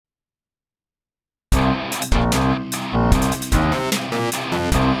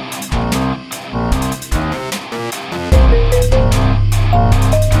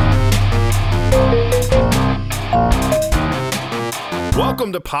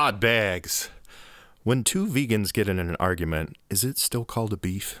Welcome to Podbags. When two vegans get in an argument, is it still called a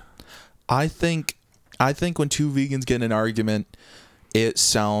beef? I think when two vegans get in an argument, it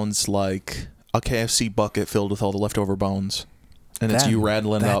sounds like a KFC bucket filled with all the leftover bones. And it's you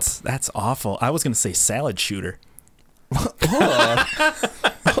rattling up. That's awful. I was going to say salad shooter. They're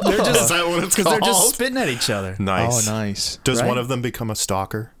just, is that what it's Because called? they're just spitting at each other. Nice. Oh, nice. Does Right? one of them become a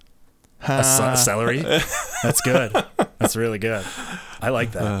stalker? A celery? That's good. That's really good. I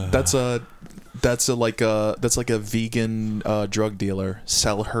like that. That's like a vegan drug dealer.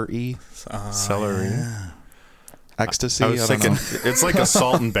 Celery. Celery. Yeah. Ecstasy. I was don't thinking know. it's like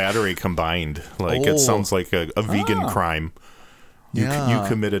assault and battery combined. Like it sounds like a vegan crime. You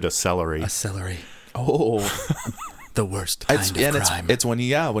committed a celery. A celery. Oh. The worst kind of crime. It's when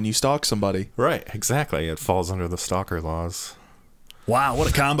you stalk somebody. Right, exactly. It falls under the stalker laws. Wow, what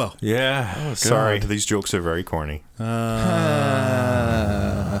a combo. Yeah. Oh, sorry, God. these jokes are very corny.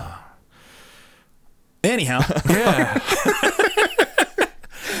 Anyhow. Yeah.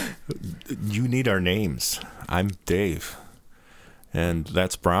 You need our names. I'm Dave. And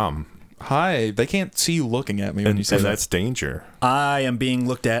that's Brom. Hi. They can't see you looking at me when And, you say and that. that's Danger. I am being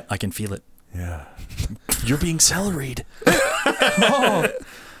looked at. I can feel it. Yeah. You're being celeryed.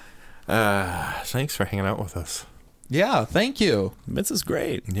 Thanks for hanging out with us. Yeah, thank you. This is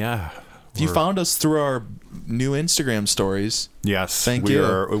great. Yeah. If you found us through our new Instagram stories, Yes. Thank we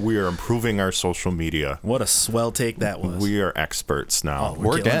you. We are improving our social media. What a swell take that was. We are experts now. Oh,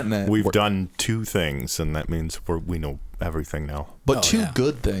 we're killing getting it. We've done 2 things, and that means we know everything now. But Oh, two yeah.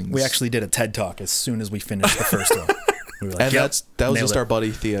 good things. We actually did a TED Talk as soon as we finished the first one. We were like, And yep, that was nailed just it. our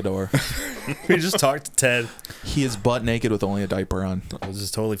buddy Theodore. We just talked to Ted. He is butt naked with only a diaper on. It was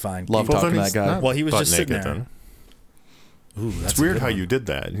just totally fine. Love Well, talking then to he's that guy. not Well, he was butt just sitting naked there. then. Ooh, that's It's a weird good how one. you did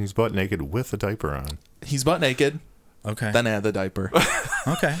that. He's butt naked with a diaper on. He's butt naked, Okay. then add the diaper.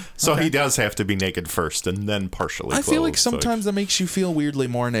 Okay. So Okay. he does have to be naked first and then partially I feel like clothed, sometimes that makes you feel weirdly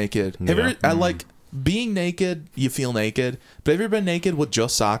more naked. Have you Yeah. ever- I like being naked, you feel naked. But have you ever been naked with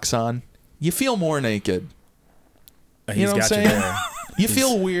just socks on? You feel more naked. He's You know what I'm got you saying? there. You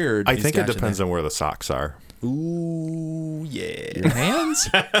feel weird. I think it got you depends on where the socks are. Ooh, yeah. Your hands?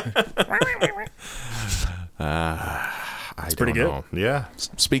 It's pretty good. know. Yeah.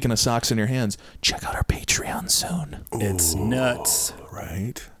 Speaking of socks in your hands, check out our Patreon soon. It's nuts.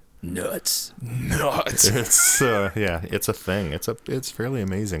 Right. Nuts. Nuts. It's it's a thing. It's fairly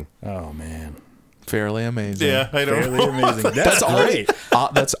amazing. Oh, man. Fairly amazing. Yeah, I don't Fairly know. amazing. That's great.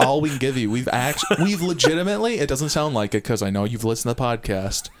 That's all we can give you. We've legitimately. It doesn't sound like it because I know you've listened to the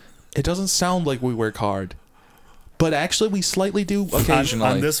podcast. It doesn't sound like we work hard, but actually we slightly do occasionally.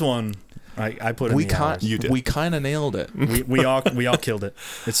 On this one, I put in the hours. You did. We kind of nailed it, We all killed it.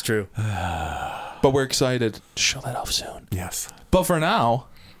 It's true. but we're excited to show that off soon. Yes. But for now,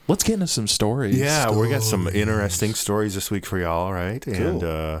 let's get into some stories. Yeah, we got some interesting stories this week for y'all, right? Cool.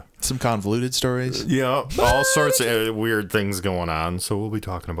 And Some convoluted stories. yeah, all sorts of weird things going on. So we'll be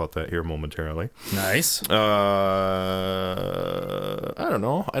talking about that here momentarily. Nice. I don't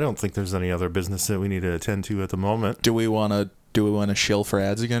know. I don't think there's any other business that we need to attend to at the moment. Do we want to shill for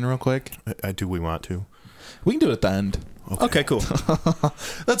ads again real quick? Do we want to? We can do it at the end. Okay, cool.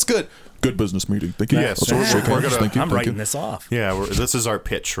 That's good. Good business meeting. Thank you. Yeah, so Let's shake we're hands. gonna- Thank you. I'm Thank writing you. this off. Yeah, this is our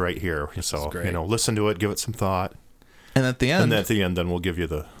pitch right here. So great. listen to it, give it some thought, And at the end, and at the end, then we'll give you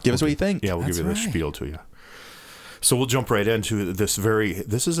give us what you think. Yeah, we'll give you the That's right. spiel to you. So we'll jump right into this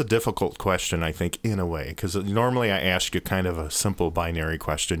this is a difficult question, I think, in a way, because normally I ask you kind of a simple binary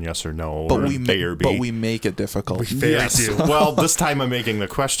question, yes or no, But or we A or B. but we make it difficult. yes. Well, this time I'm making the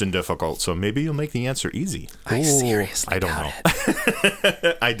question difficult, so maybe you'll make the answer easy. I seriously I don't know.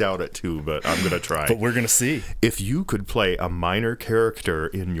 I doubt it too, but I'm going to try. But we're going to see. If you could play a minor character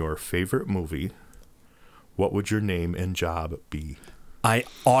in your favorite movie, what would your name and job be? I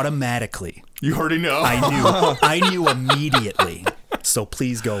automatically, You already know. I knew immediately. So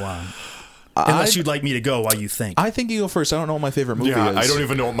please go on. Unless you'd like me to go while you think. I think you go first. I don't know what my favorite movie yeah, is. I don't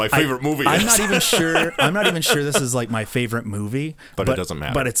even know what my favorite movie I'm is. not even sure. I'm not even sure this is like my favorite movie. But it doesn't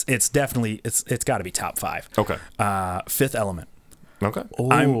matter. But it's definitely it's got to be top 5. Okay. Fifth Element. Okay.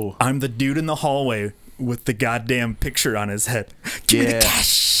 Oh, I'm the dude in the hallway with the goddamn picture on his head. Give me Yeah. the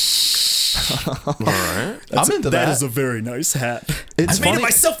cash. All right. I'm into that. That is a very nice hat. It's I made funny- it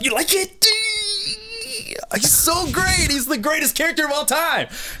myself. You like it? He's so great. He's the greatest character of all time.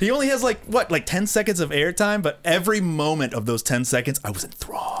 He only has like 10 seconds of airtime, but every moment of those 10 seconds, I was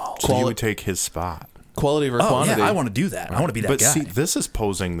enthralled. So you would take his spot. quality over Oh quantity. yeah, I want to do that. I want to be that But guy. see, this is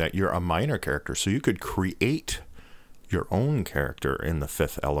posing that you're a minor character, so you could create your own character in the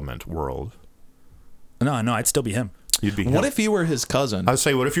Fifth Element world. No, I'd still be him. You'd be What him. if you were his cousin? I would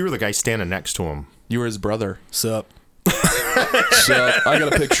say, what if you were the guy standing next to him? You were his brother. Sup? So I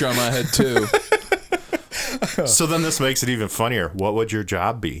got a picture on my head too. So then this makes it even funnier. What would your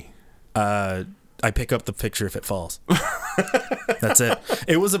job be? I pick up the picture if it falls. That's it.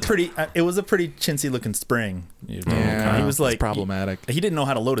 It was a pretty chintzy looking spring. You know? Yeah, He was like it's problematic. He didn't know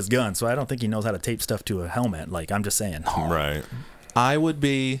how to load his gun, so I don't think he knows how to tape stuff to a helmet. Like, I'm just saying. Right. I would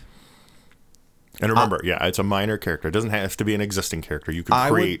be. And remember, it's a minor character. It doesn't have to be an existing character. You could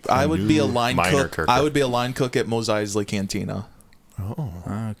create. I would be a line minor cook. character. I would be a line cook at Mos Eisley Cantina.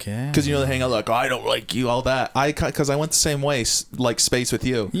 Okay. Because they hang out like, I don't like you, all that. Because I went the same way, like space with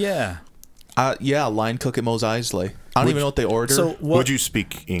you. Yeah. Line cook at Mos Eisley. I don't even know what they order. So what? Would you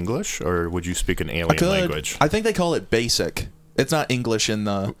speak English or would you speak an I alien could. language? I think they call it basic. It's not English in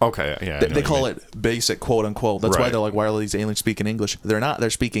the. Okay, yeah. They call it basic, quote unquote. That's why Right. they're like, why are these aliens speaking English? They're not. They're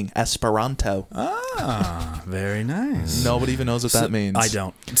speaking Esperanto. Ah, very nice. Nobody even knows what that means. I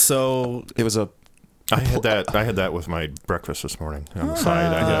don't. So It was a. I had that with my breakfast this morning. On the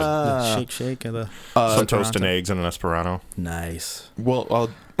side, I the shake of the had some toast and eggs and an Esperanto. nice. Well,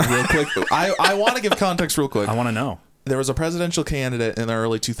 real quick. I want to give context real quick. I want to know. There was a presidential candidate in the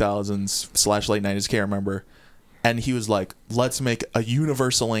early 2000s / late 90s, can't remember, and he was like, let's make a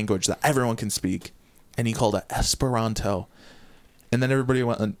universal language that everyone can speak, and he called it Esperanto, and then everybody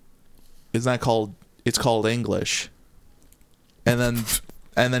went, isn't that called, it's called English, and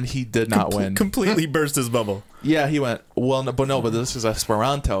then he did not win. Completely burst his bubble. Yeah, he went, well, no, but this is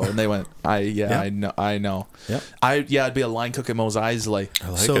Esperanto, and they went, I know. Yep. I'd be a line cook at Mos Eisley. I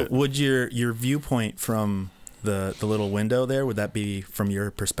like So it. would your viewpoint from the little window there, would that be from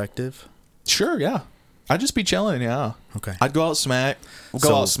your perspective? Sure, yeah. I'd just be chilling, yeah. Okay. I'd go out smack.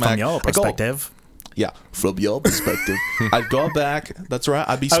 From your perspective. Yeah, from your perspective. I'd go back. That's right.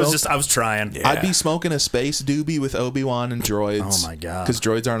 I'd be I was trying. Yeah. I'd be smoking a space doobie with Obi-Wan and droids. Oh my God. Because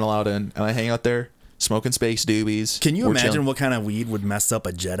droids aren't allowed in. And I hang out there smoking space doobies. Can you We're imagine chilling. what kind of weed would mess up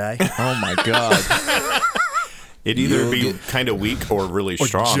a Jedi? Oh my God. It'd either be kind of weak or really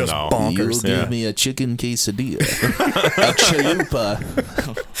strong, just though. bonkers. You'll Yeah. give me a chicken quesadilla. A chalupa.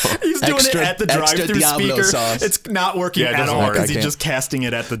 He's doing Extra- it at the extra drive-thru Diablo speaker. sauce. It's not working Yeah, it at doesn't all work. because I he's can't. just casting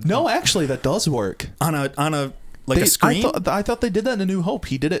it at the No, actually, that does work. on a like a screen. I thought they did that in A New Hope.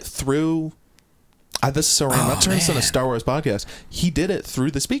 He did it through. This is so random. That turns into a Star Wars podcast. He did it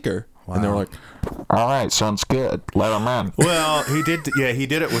through the speaker, and they were like, All right, sounds good. Let him in. Well, he did. Yeah, he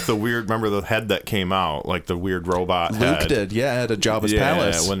did it with the weird. Remember the head that came out, like the weird robot Luke head. did. Yeah, at a Jabba's Yeah,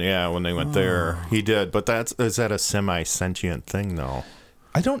 palace. when they went there, he did. But is that a semi-sentient thing though?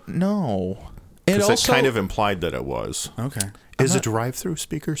 I don't know. It Because also it kind of implied that it was. Okay. Is a drive-through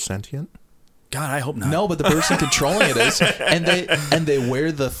speaker sentient? God, I hope not. no, but the person controlling it is, and they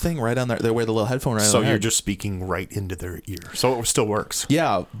wear the thing right on there. They wear the little headphone right on So their you're head. just speaking right into their ear. So it still works.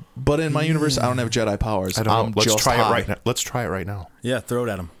 Yeah, but in my universe, I don't have Jedi powers. I don't know. I'm Let's just try high. it right now. Let's try it right now. Yeah, throw it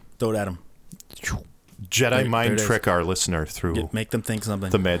at him. Throw it at him. Jedi There mind it is. trick our listener through Make them think something.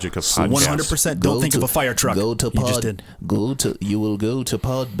 the magic of podcast. 100%. Don't think of a fire truck. Go to You just did. You will go to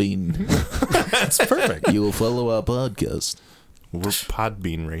Podbean. That's perfect. You will follow our podcast. We're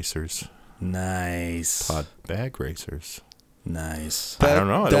Podbean racers. Nice. Pod bag racers. Nice. I don't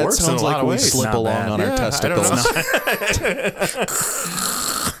know. It That works in sounds a lot like of we ways. slip Not along bad. on Yeah, our I don't testicles.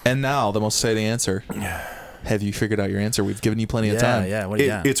 And now the most exciting answer. Have you figured out your answer? We've given you plenty of time. Yeah. What do you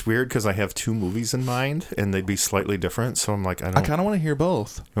got? It's weird because I have two movies in mind and they'd be slightly different. So I'm like, I I kind of want to hear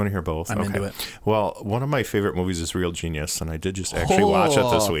both. You want to hear both? I'm into it. Well, one of my favorite movies is Real Genius, and I did just actually watch it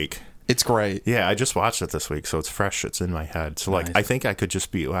this week. It's great. Yeah, I just watched it this week, so it's fresh. It's in my head. So, like, Nice. I think I could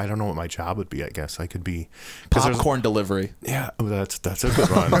just be. I don't know what my job would be. I guess I could be 'cause there's- Popcorn delivery. Yeah, that's a good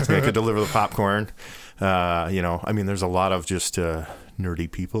one. I could deliver the popcorn. I mean, there's a lot of just nerdy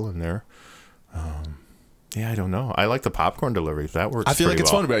people in there. Yeah, I don't know. I like the popcorn delivery. That works. I feel like pretty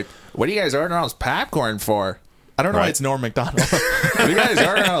it's well. fun to be like, what are you guys ordering all this popcorn for? I don't know why Right. it's Norm McDonald. What are you guys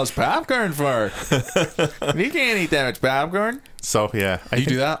ordering all this popcorn for? You can't eat that much popcorn. So yeah, I You think-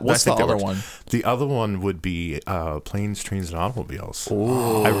 do that? I What's the think that other works. one? The other one would be Planes, Trains, and Automobiles.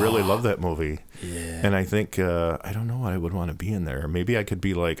 I really love that movie. Yeah. And I think I don't know what I would want to be in there. Maybe I could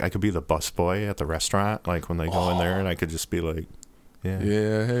be the bus boy at the restaurant, like when they go in there, and I could just be like, yeah,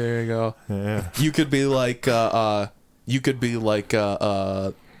 Yeah, here you go. yeah. You could be like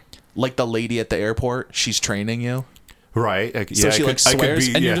the lady at the airport. She's training you. Right. So she like swears,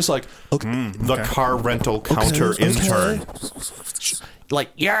 and you're yeah, just like, okay, the car rental counter okay. intern. like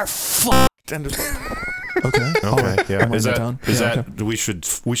you're fucked. And just like, okay, all Okay, right. yeah. I'm Is writing that that down. Yeah, we should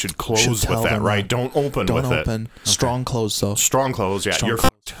close Should with tell that, them right? that. Don't open Don't with open. it. Strong close though. Strong close, yeah. Strong You're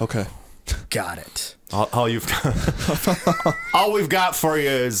close. Okay. Got it. All you've got, all we've got for you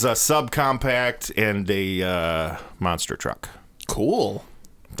is a subcompact and a monster truck. Cool.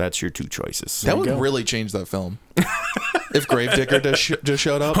 That's your two choices. That would really change that film. If Gravedigger just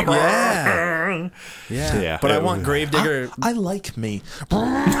showed up. Yeah. Yeah. But I want Gravedigger. I like me.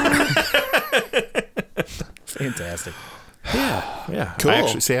 Fantastic. Yeah. Cool. I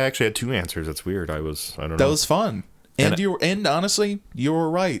actually had two answers. That's weird. I don't know. That was fun. And honestly, you were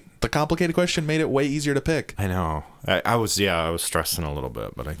right. The complicated question made it way easier to pick. I know. I was stressing a little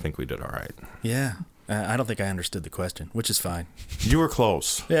bit, but I think we did all right. Yeah. I don't think I understood the question, which is fine. You were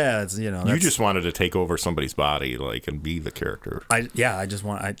close. Yeah, it's, you just wanted to take over somebody's body, like, and be the character.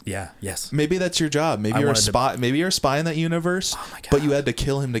 Yes. Maybe that's your job. Maybe you're a spy. Maybe you're a spy in that universe. Oh my God. But you had to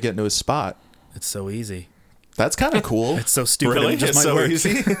kill him to get into his spot. It's so easy. That's kind of cool. It's so stupid. Really? It just It's might so work.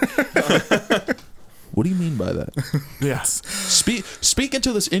 easy? What do you mean by that? Yes. Speak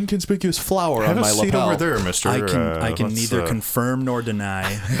into this inconspicuous flower Have on a my seat lapel. over there, mister. I can neither confirm nor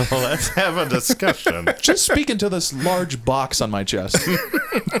deny. Well, let's have a discussion. Just speak into this large box on my chest.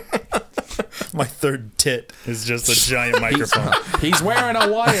 My third tit is just a giant microphone. He's wearing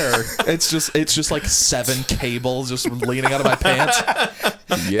a wire. It's just like 7 cables just leaning out of my pants.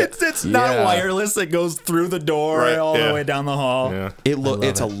 Yeah. It's not wireless. It goes through the door all the way down the hall. Yeah.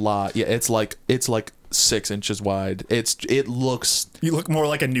 It's a lot. Yeah, it's like 6 inches wide. It looks. You look more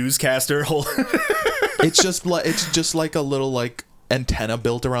like a newscaster. It's just like a little like antenna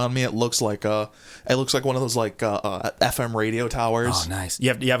built around me. It looks like one of those like FM radio towers. Oh, nice. You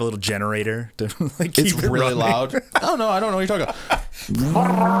have a little generator to like It's keep it really running. loud. Oh no, I don't know what you're talking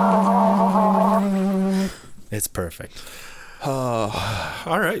about. It's perfect. All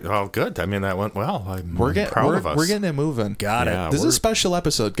right. Well, good. I mean, that went well. I'm proud of us. We're getting it moving. Got Yeah. it. This is a special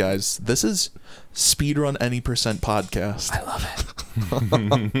episode, guys. This is Speedrun Any Percent podcast. I love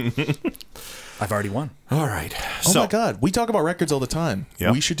it. I've already won. All right. Oh my god, we talk about records all the time.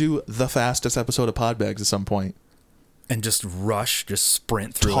 Yep. We should do the fastest episode of Podbags at some point. And just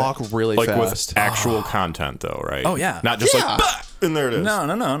sprint through Talk it. really like fast. with actual content, though, right? Oh, yeah. Not just Yeah. like, bah! And there it is. No.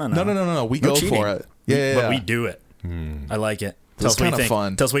 No. We No go cheating. for it. Yeah, But we do it. I like it. This is Tell us what you kinda think.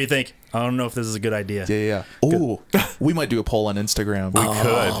 fun. Tell us what you think. I don't know if this is a good idea. Yeah. Oh, we might do a poll on Instagram. We could.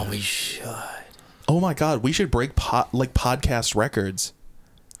 Oh, we should. Oh my god, we should break podcast records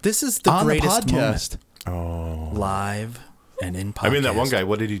This is the on the greatest podcast. moment. Live and in podcast. I mean, that one guy,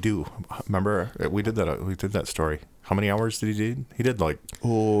 what did he do? Remember, we did that story. How many hours did he do? He did like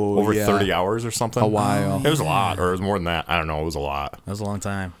over 30 hours or something. A while. It was a lot, or it was more than that. I don't know. It was a lot. That was a long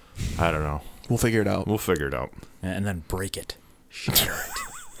time. I don't know. We'll figure it out. We'll figure it out. And then break it. Share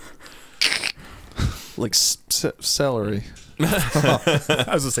it. Like celery. I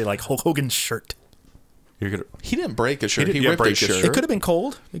was gonna say like Hulk Hogan's shirt. You're gonna. He didn't break a shirt. He He didn't ripped break his his shirt. It could have been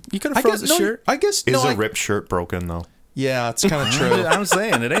cold. You could I have guess frozen the shirt. I guess Is no. a ripped shirt broken though? Yeah, it's kind of true. I'm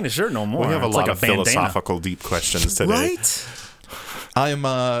saying it ain't a shirt no more. We have a It's lot like of bandana. philosophical deep questions today. Right? I'm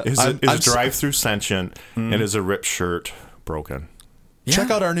Is I'm a drive-through sentient and is a ripped shirt broken? check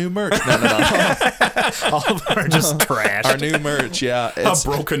out our new merch. No. All of them are just trash. Our new merch, yeah. A It's,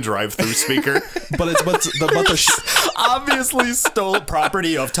 broken drive-through speaker. but the Obviously stole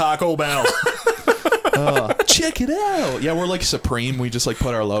property of Taco Bell. check it out. Yeah, we're like Supreme. We just like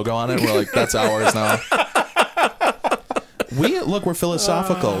put our logo on it. We're like, that's ours now. We're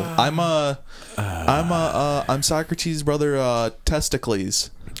philosophical. I'm Socrates' brother,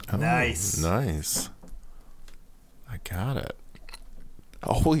 Testicles. Nice. Nice. I got it.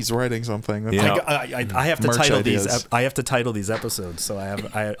 Oh, he's writing something. That's Yeah. like- I have to Merch title ideas. these. I have to title these episodes, so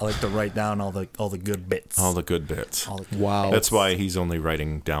I like to write down all the good bits. All the good bits. wow. That's why he's only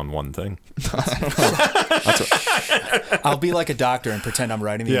writing down one thing. I'll be like a doctor and pretend I'm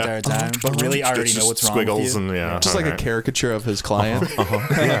writing the Yeah. entire time, but really I already It's know just what's wrong squiggles with you. and yeah. just like a alright. caricature of his client.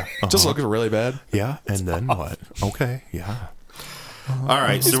 Yeah. Just looks really bad. Yeah, and then what? Okay, yeah. All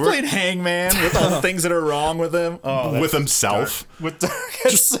right, He's so we're playing hangman with all the things that are wrong with him. Oh, with himself.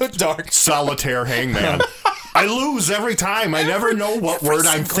 It's so dark. Solitaire hangman. I lose every time. I never know what word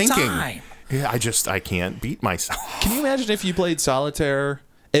I'm single thinking. time. Yeah, I can't beat myself. Can you imagine if you played solitaire?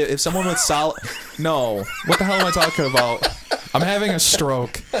 If someone with No. What the hell am I talking about? I'm having a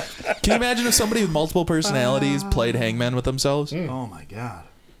stroke. Can you imagine if somebody with multiple personalities played hangman with themselves? Oh my god.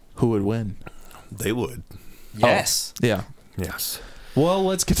 Who would win? They would. Yes. Yeah. Yes. Well,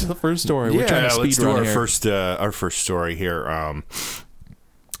 let's get to the first story. We're trying to let's speed do run our here. our first story here.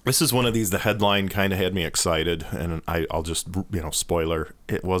 This is one of these. The headline kind of had me excited, and I'll just spoiler.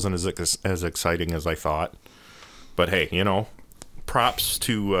 It wasn't as exciting as I thought. But hey, props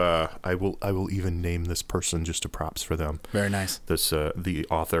to I will even name this person just a props for them. Very nice. This the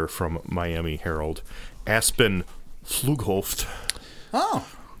author from Miami Herald, Aspen Flughoft. Oh.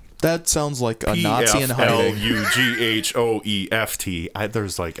 That sounds like a Nazi in hiding. Plughoeft.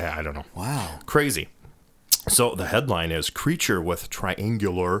 There's like I don't know. Wow. Crazy. So the headline is creature with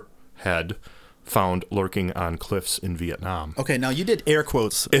triangular head found lurking on cliffs in Vietnam. Okay, now you did air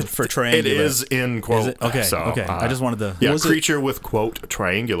quotes for triangular. It is in quote. Is it? Okay, okay. I just wanted to... Yeah, creature with, quote,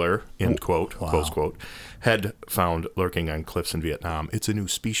 triangular, end quote, close quote, head found lurking on cliffs in Vietnam. It's a new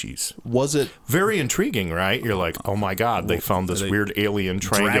species. Was it... Very intriguing, right? You're like, oh my God, they found this weird alien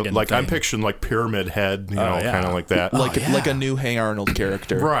triangle. Like, I'm picturing like pyramid head, you know, kind of like that. Like a new Hey Arnold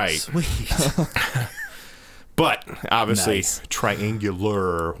character. Right. Sweet. But obviously, Nice.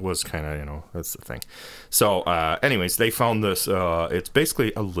 triangular was kind of, you know, that's the thing. So, anyways, they found this. It's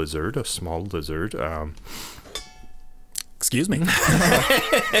basically a lizard, a small lizard. Excuse me.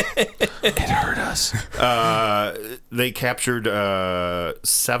 It hurt us. They captured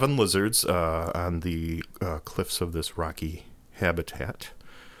 7 lizards on the cliffs of this rocky habitat.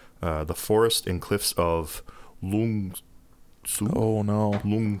 The forest and cliffs of Lung Su. Oh no.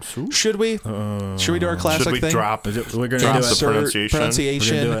 Lung Su? Should we? Should we do our classic Should we thing? drop We're going to drop do the it. pronunciation?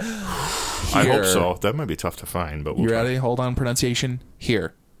 Pronunciation. We're gonna do it. I hope Here. so. That might be tough to find, but we'll You try. ready? Hold on. Pronunciation.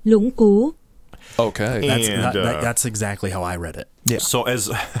 Here. Lũng cú, Okay. And, That's exactly how I read it. Yeah. So as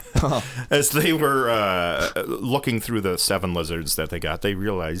they were looking through the 7 lizards that they got, they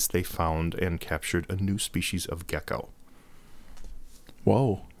realized they found and captured a new species of gecko.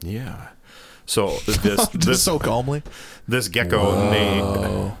 Whoa. Yeah. So this Just so calmly. this gecko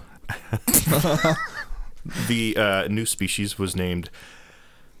named the new species was named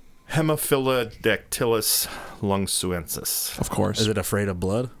Hemiphiladactylus lungsuensis, Of course. Is it afraid of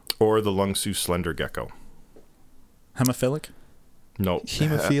blood? or the lungsu slender gecko. Hemophilic? No,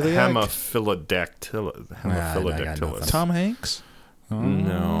 Hemophiliac? Hemiphiladactylus. Tom Hanks?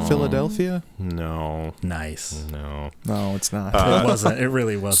 No. Philadelphia? No. Nice. No. No, it's not. It wasn't. It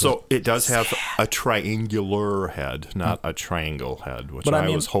really wasn't. So it does have a triangular head, not a triangle head, which But I I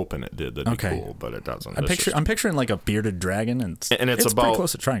mean- was hoping it did. That'd be Okay. cool, but it doesn't. I'm It's picturing like a bearded dragon, and And it's pretty about-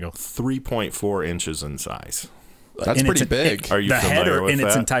 close to triangle. 3.4 inches in size. That's In pretty its- big. Are you the head familiar or with in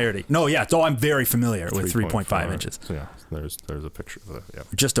its that? entirety? No, yeah. So I'm very familiar with 3.5 inches. So yeah, there's a picture of that. Yeah.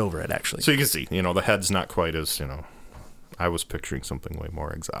 Just over it, actually. So you can see, the head's not quite as, I was picturing something way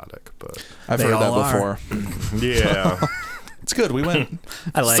more exotic, but I've They heard that all are. before. yeah. It's good. We went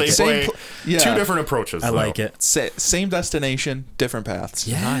I like Same it. way, yeah. 2 different approaches. I like it. same destination, different paths.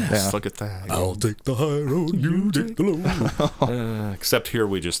 Yeah. Nice. Yeah. Look at that. I'll take the high road, you take the low. Except here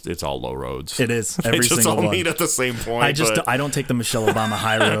it's all low roads. It is They every just single all one. meet at the same point. but I don't take the Michelle Obama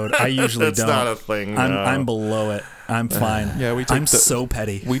high road. I usually That's don't. not a thing, no. I'm below it. I'm fine. Yeah, we take I'm so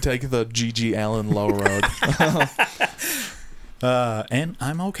petty. We take the G.G. Allen Low Road. And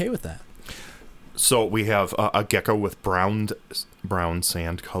I'm okay with that. So we have a gecko with brown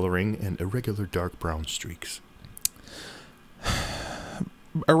sand coloring and irregular dark brown streaks.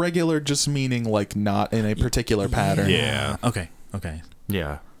 Irregular just meaning like not in a particular pattern. Yeah. Okay.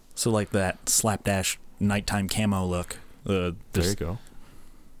 Yeah. So like that slapdash nighttime camo look. There you go.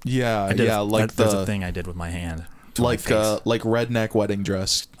 Yeah, there's a thing I did with my hand. to my face. like Redneck Wedding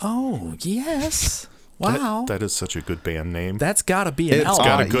Dress. Oh yes! Wow, That is such a good band name. that's got to be an It's album.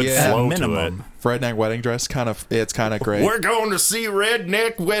 got a good yeah. flow At to it. minimum. Redneck Wedding Dress it's kind of great. We're going to see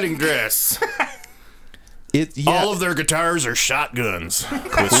Redneck Wedding Dress. All of their guitars are shotguns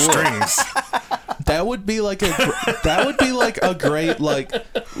with strings. that would be like a great that would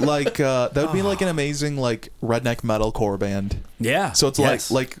be like an amazing like redneck metalcore band. Yeah. So it's yes.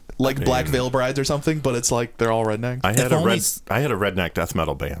 like Black Veil Brides or something, but it's like they're all redneck. I had only I had a redneck death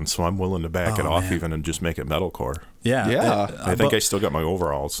metal band, so I'm willing to back it off man. even and just make it metalcore. Yeah. Yeah. I think I still got my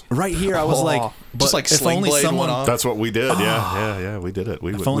overalls. Right here, I was Oh, like, just but like if Sling only Blade someone, went on. That's what we did. Yeah, we did it.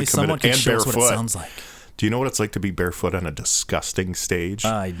 We if only someone could and show us what it barefoot. sounds like. Do you know what it's like to be barefoot on a disgusting stage?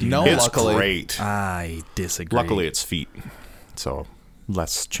 I do. No, not. it's luckily. great. I disagree. Luckily, it's feet, so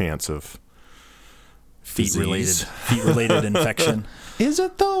less chance of feet disease. related infection. Is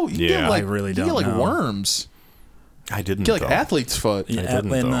it though? You Yeah. get like, I really you don't get like know. worms. I didn't. You get like though. athlete's foot. Yeah,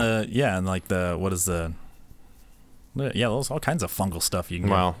 didn't, and though. and like what is the? Yeah, there's all kinds of fungal stuff you can.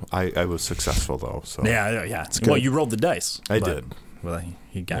 Well, I was successful though. So get. Yeah. Well, you rolled the dice. I but- did. Well,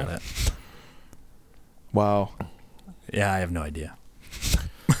 he got it. Wow. Yeah, I have no idea.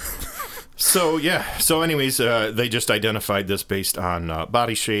 So anyways, they just identified this based on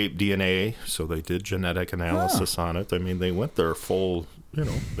body shape, DNA. So they did genetic analysis on it. I mean, they went their full.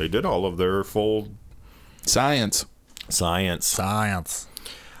 They did all of their full Science. Science.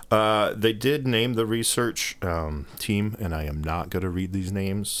 They did name the research team, and I am not going to read these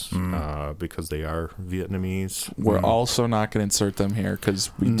names because they are Vietnamese. We're also not going to insert them here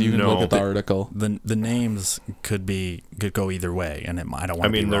because we do look at the article. The names could go either way, and I don't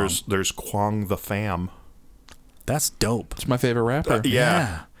want to be wrong. there's Quang the Pham. That's dope. It's my favorite rapper.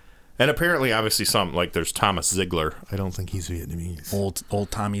 Yeah. And apparently, obviously, there's Thomas Ziegler. I don't think he's Vietnamese.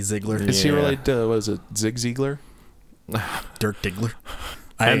 Old Tommy Ziegler. Is he related to, what is it, Zig Ziglar? Dirk Diggler.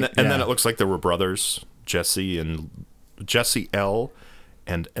 And then it looks like there were brothers, Jesse L.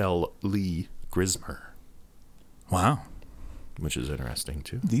 and L. Lee Grismer. Wow. Which is interesting,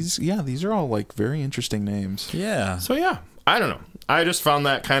 too. These are all like very interesting names. Yeah. So, yeah, I don't know. I just found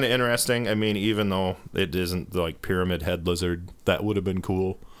that kind of interesting. I mean, even though it isn't like Pyramid Head Lizard, that would have been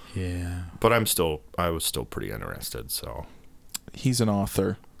cool. Yeah. But I was still pretty interested, so. He's an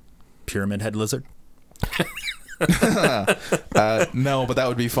author. Pyramid Head Lizard? No, but that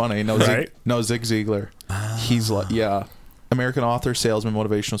would be funny. No, right? Zig Ziglar. He's like, American author, salesman,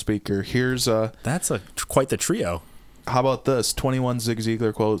 motivational speaker. Here's That's quite the trio. how about this? 21 Zig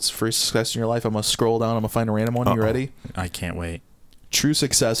Ziglar quotes for success in your life. I'm gonna scroll down. I'm gonna find a random one. You ready? I can't wait. True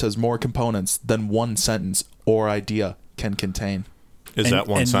success has more components than one sentence or idea can contain. Is that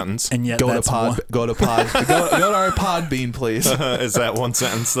one sentence? And yet Go to that's go to our Podbean, please. Is that one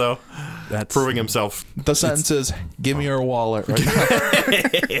sentence, though? That's Proving himself. The sentence is, "Give me your wallet." Right?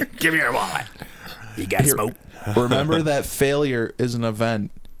 Give me your wallet. You got smoke. Remember that failure is an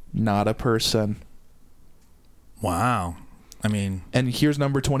event, not a person. Wow. I mean, And here's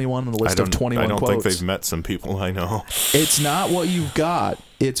number 21 on the list of 21 I don't quotes. think they've met some people I know. It's not what you've got,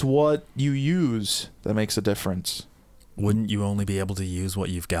 it's what you use that makes a difference. wouldn't you only be able to use what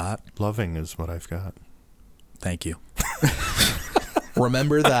you've got? Loving is what I've got. Thank you.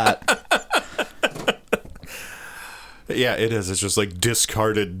 Remember that. Yeah, it is. It's just like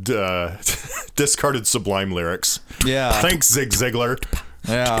discarded Sublime lyrics. Yeah. Thanks, Zig Ziglar.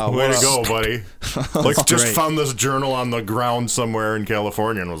 Yeah. Way what to up? go, buddy. Like, just great. found this journal on the ground somewhere in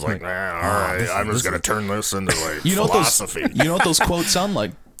California and was like, all right, I'm just going to turn this into like You know philosophy. you know what those quotes sound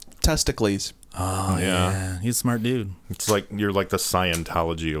like? Testicles. Oh, yeah. He's a smart dude. It's like you're like the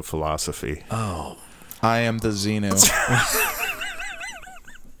Scientology of philosophy. Oh. I am the Xenu.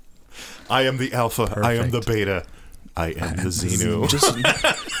 I am the Alpha. I am the Beta. I am the Xenu.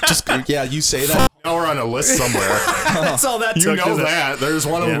 just yeah, you say that. Now we're on a list somewhere. That's all that You took. know is it? that. There's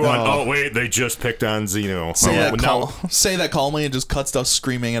one of them Yeah. going, oh, wait, they just picked on Xenu. Say that calmly and just cut stuff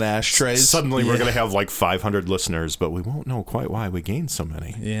screaming at ashtrays. Suddenly we're going to have like 500 listeners, but we won't know quite why we gained so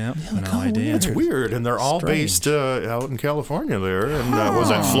many. Yeah. No idea. It's weird, and they're all based out in California there. And was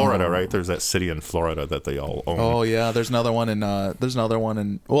that Florida, right? There's that city in Florida that they all own. Oh yeah, there's another one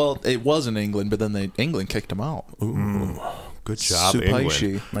in well, it was in England, but then England kicked them out. Ooh, good job, Supaishi.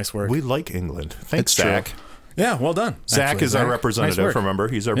 England. Nice work. We like England. Thanks, It's true. Zach. Yeah, well done. Zach Actually, is our representative, nice work. remember?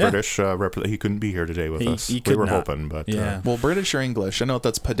 He's our Yeah. British he couldn't be here today with us. He We could were not. hoping, but Yeah. Well, British or English? I know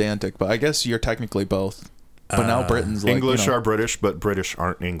that's pedantic, but I guess you're technically both. But now Britain's like English are British, but British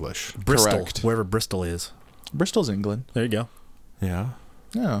aren't English. Bristol, Correct. wherever Bristol is. Bristol's England. There you go. Yeah.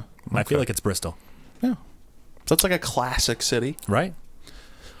 Yeah, I feel like it's Bristol, yeah. So it's like a classic city. right?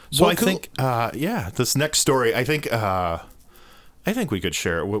 So Well, I cool. think, this next story, I think we could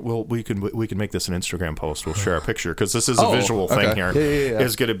share it. We can make this an Instagram post. We'll share a picture because this is a visual thing okay. here. Yeah.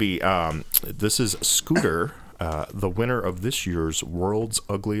 Is going to be this is Scooter, the winner of this year's World's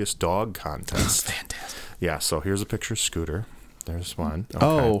Ugliest Dog contest. Fantastic. Yeah. So here's a picture of Scooter. There's one. Okay.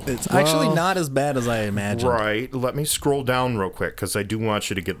 Oh, It's actually not as bad as I imagined. Right. Let me scroll down real quick because I do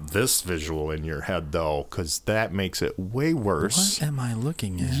want you to get this visual in your head, though, because that makes it way worse. What am I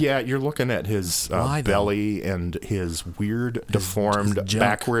looking at? Yeah, you're looking at his Why, though? belly and his weird, deformed, his junk.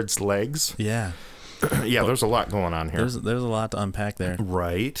 backwards legs. Yeah. Yeah, there's a lot going on here. There's a lot to unpack there.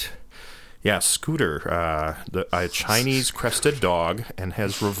 Right. Yeah, Scooter, a Chinese crested dog, and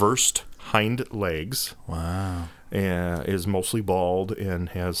has reversed hind legs. Wow. Is mostly bald and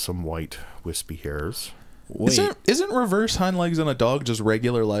has some white wispy hairs. Wait. Isn't reverse hind legs on a dog just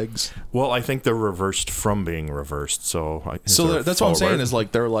regular legs? Well, I think they're reversed from being reversed. So That's what I'm saying is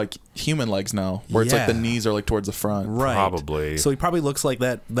like they're like human legs now, where it's like the Yeah. knees are like towards the front. Right. Probably. So he probably looks like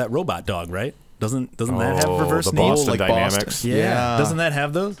that robot dog, right? Doesn't that have reverse the knees? Boston like Dynamics. Boston. Yeah. Yeah. Doesn't that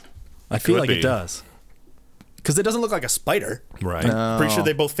have those? I feel could like be. it does. Because it doesn't look like a spider. Right. No. Pretty sure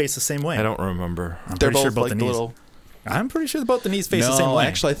they both face the same way. I don't remember. I'm They're pretty sure both both like the the knees. little. I'm pretty sure both the knees face the same No, way.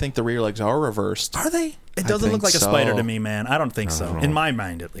 actually, I think the rear legs are reversed. Are they? It I doesn't look think like a spider so. to me, man. I don't think so. know. In my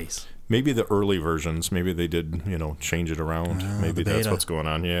mind, at least. Maybe the early versions. Maybe they did, change it around. Maybe the that's beta. what's going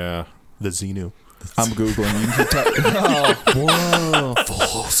on. Yeah. The Xenu. I'm Googling. You can whoa.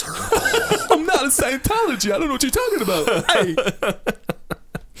 Full circle. I'm not a Scientology. I don't know what you're talking about. Hey.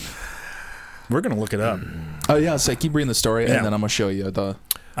 We're gonna look it up. Oh yeah, so keep reading the story, Yeah. and then I'm gonna show you the.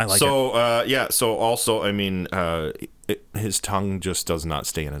 I like it. So, so also, I mean, his tongue just does not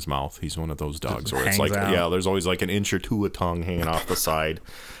stay in his mouth. He's one of those dogs where it's hangs like, out. yeah, there's always like an inch or two of tongue hanging off the side.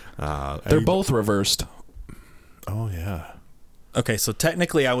 They're both reversed. Oh, yeah. Okay, so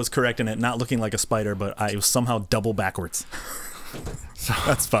technically I was correct in it not looking like a spider, but I was somehow double backwards.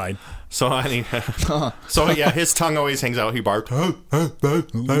 That's fine. So, yeah, his tongue always hangs out. He barks. He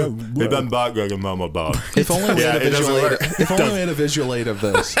doesn't bark like a mama dog. If only we Yeah, had a it doesn't visual aid. work. If only we had a visual aid of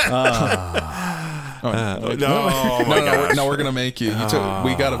this. Oh my gosh. No, we're gonna make you.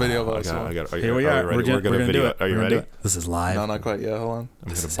 We got a video of us. Here we are. We're gonna do video. it. Are you We're gonna ready? do it. This is live. No, not quite yet. Hold on.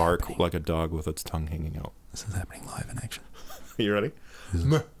 I'm gonna bark like a dog with its tongue hanging out. This is happening live in action. You ready?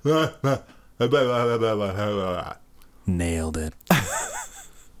 Nailed it.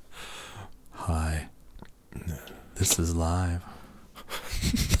 Hi. This is live.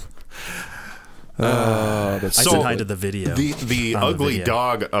 I said hi to the video. The On the ugly video.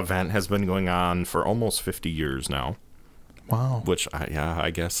 dog event has been going on for almost 50 years now. Wow. Which,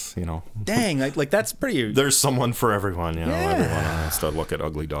 I guess, Dang, like that's pretty. there's someone for everyone. Yeah. Everyone has to look at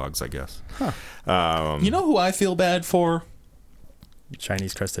ugly dogs, I guess. You know who I feel bad for?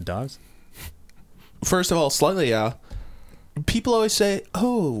 Chinese crested dogs. First of all, slightly, yeah. People always say,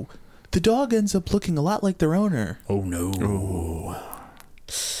 "Oh, the dog ends up looking a lot like their owner." Oh no. Can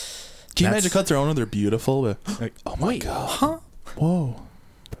you That's- imagine cut their owner? They're beautiful, but Like, oh my wait, god, huh? whoa,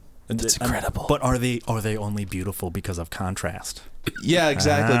 that's incredible. But are they only beautiful because of contrast? Yeah,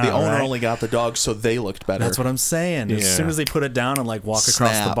 exactly. The owner right. only got the dog, so they looked better. That's what I'm saying. As Yeah. soon as they put it down and like walk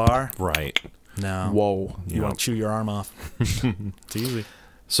across the Snap. bar, Right. no. Whoa. You want to chew your arm off? It's easy.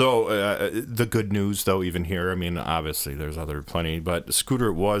 So the good news, though, even here, I mean, obviously there's other plenty, but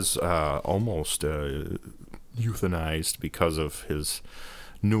Scooter was almost euthanized because of his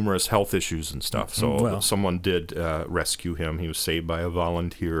numerous health issues and stuff. So Well. someone did rescue him. He was saved by a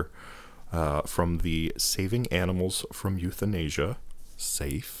volunteer from the Saving Animals from Euthanasia.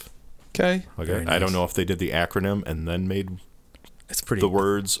 SAFE. Okay. Okay. Very I don't nice. know if they did the acronym and then made It's pretty. the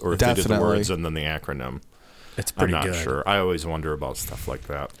words, or if they did the Definitely. words and then the acronym. It's I'm pretty not good. sure. I always wonder about stuff like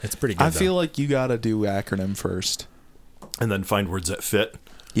that. It's pretty good. I feel like you gotta do acronym first. And then find words that fit.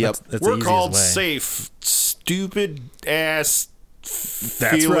 Yep. That's the We're easiest called way. safe, stupid ass That's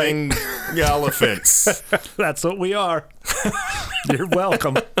feeling elephants. That's what we are. You're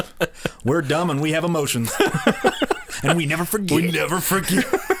welcome. We're dumb and we have emotions, and we never forget. We never forget.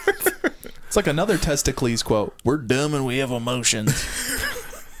 It's like another Testicles quote. We're dumb and we have emotions.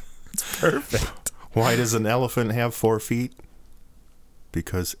 Perfect. Why does an elephant have 4 feet?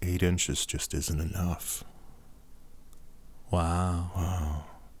 Because 8 inches just isn't enough. Wow.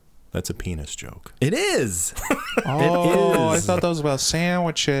 That's a penis joke. It is. Oh, I is. thought that was about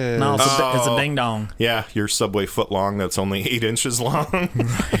sandwiches. No, it's Oh. a ding dong. Yeah, your Subway foot long that's only 8 inches long.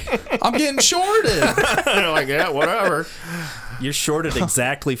 I'm getting shorted. You're like, yeah, whatever. You're shorted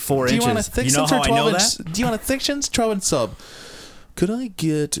exactly 4 Do you inches. want a thick You know sense or how I know 12 that? inch? Do you want a thick sense, 12 inch sub? Could I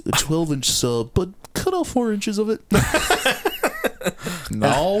get a 12-inch sub, but cut off 4 inches of it?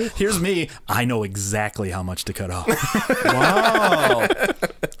 No. Here's me. I know exactly how much to cut off. Wow.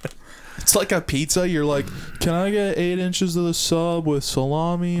 It's like a pizza. You're like, can I get 8 inches of the sub with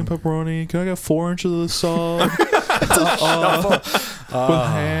salami and pepperoni? Can I get 4 inches of the sub with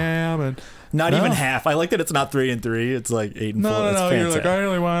ham and Not No. even half. I like that it's not 3 and 3. It's like 8 and 4. no? It's You're like, fantastic. I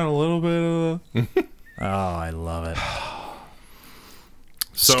really want a little bit of the Oh, I love it.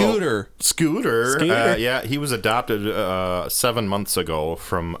 So, Scooter. Scooter. Scooter. Yeah, he was adopted 7 months ago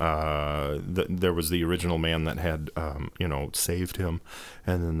from. There was the original man that had, saved him,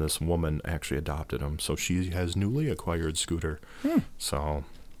 and then this woman actually adopted him. So she has newly acquired Scooter. So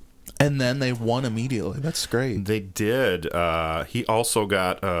And then they won immediately. That's great. they did. He also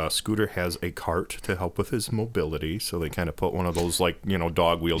got. Scooter has a cart to help with his mobility. So they kind of put one of those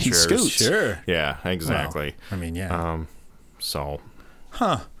dog wheelchairs. scoots. Sure. Yeah, exactly. Well, I mean, yeah. So.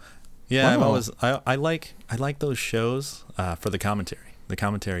 Yeah, Wow. I like those shows for the commentary. The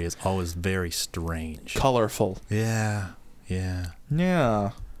commentary is always very strange. Colorful. Yeah. Yeah.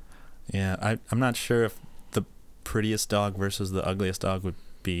 I'm not sure if the prettiest dog versus the ugliest dog would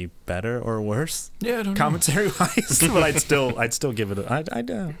be better or worse. Yeah, I don't know. Commentary wise, but I'd still give it.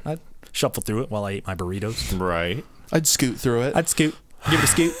 I'd shuffle through it while I ate my burritos. Right. I'd scoot through it. I'd scoot. Give it a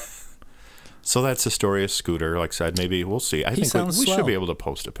scoot. So that's the story of Scooter. Like I said, maybe we'll see. I think sounds we should swell. be able to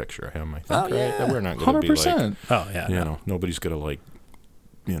post a picture of him. I think. Oh, Right? yeah. We're not going to be like, 100%. Oh yeah. no. nobody's going to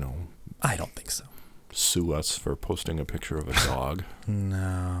I don't think so. sue us for posting a picture of a dog.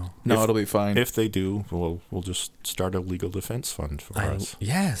 No. No, it'll be fine. If they do, we'll just start a legal defense fund for us.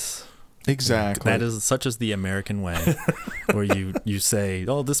 Yes. Exactly. That is such as the American way, where you say,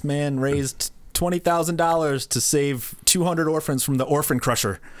 "Oh, this man raised $20,000 to save 200 orphans from the orphan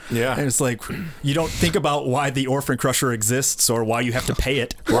crusher." Yeah. And it's like, you don't think about why the orphan crusher exists or why you have to pay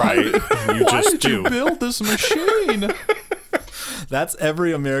it. Right. You Why just did do. you build this machine? That's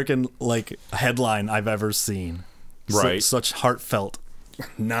every American like headline I've ever seen. Right. Such heartfelt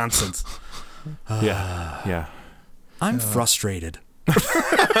nonsense. Yeah. I'm frustrated.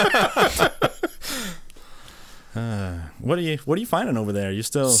 What are you finding over there? You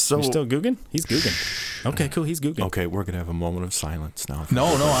still googing? He's googing. Okay, cool. He's googing. Okay, we're gonna have a moment of silence now. No,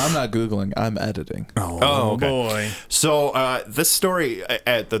 I'm not Googling. I'm editing. Oh okay. boy. So this story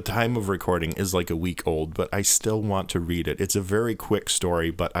at the time of recording is like a week old, but I still want to read it. It's a very quick story,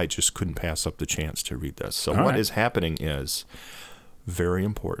 but I just couldn't pass up the chance to read this. So what is happening is very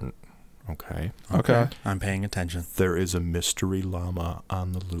important. Okay. I'm paying attention. There is a mystery llama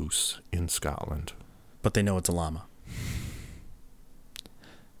on the loose in Scotland. But they know it's a llama.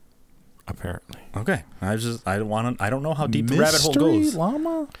 Apparently. Okay. I don't know how deep the rabbit hole goes. Mystery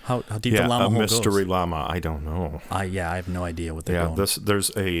llama? How deep the llama hole goes. A mystery llama. I don't know. I have no idea what they're going.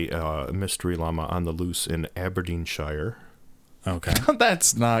 There's a mystery llama on the loose in Aberdeenshire. Okay.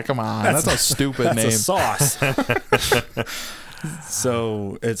 That's not. Come on. That's a stupid That's name. a sauce.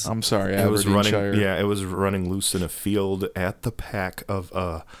 So it's. I'm sorry. It was Aberdeenshire. running. Yeah, it was running loose in a field at the back of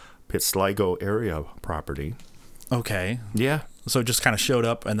a Pitsligo area property. Okay. Yeah. So it just kind of showed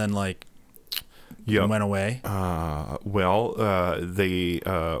up and then like went away. They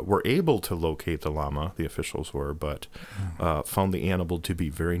were able to locate the llama. The officials were, but found the animal to be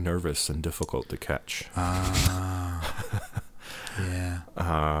very nervous and difficult to catch.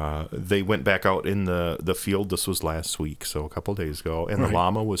 Yeah. They went back out in the field. This was last week, so a couple days ago, and the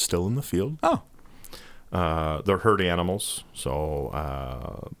llama was still in the field. Oh. They're herd animals,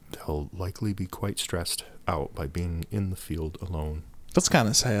 so they'll likely be quite stressed out by being in the field alone. That's kind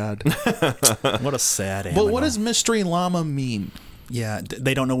of sad. What a sad animal. But what does mystery llama mean? Yeah,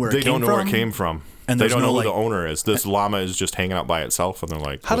 they don't know where They it came don't know from. where it came from. And they there's don't no, know who like- the owner is. This llama is just hanging out by itself, and they're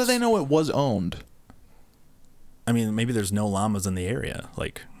like, How do they know it was owned? I mean, maybe there's no llamas in the area,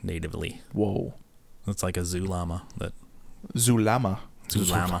 like natively. Whoa. It's like a zoo llama that Zulama. zoo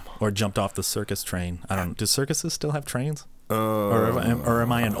llama, or jumped off the circus train. I don't know. Do circuses still have trains? Or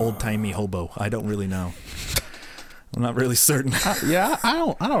am I an old timey hobo? I don't really know. I'm not really certain. Yeah, I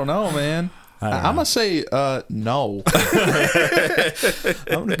don't know, man. I'm gonna say no. I'm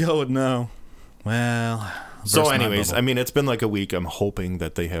gonna go with no. Well. So, burst my anyways, bubble. I mean, it's been like a week. I'm hoping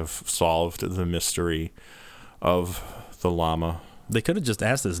that they have solved the mystery of the llama. They could have just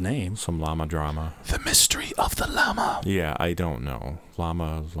asked his name. Some llama drama. The mystery of the llama. Yeah, I don't know.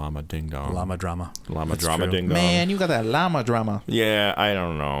 Llama ding dong. Llama drama. Llama That's drama true. ding dong. Man, you got that llama drama. Yeah, I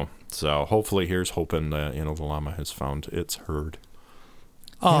don't know. So hopefully, here's hoping that the llama has found its herd.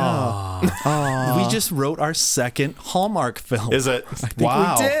 Oh, we just wrote our second Hallmark film. Is it? I think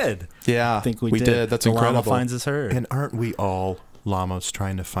Wow. we did. Yeah, I think we did. That's the incredible. Llama finds his herd. And aren't we all llamas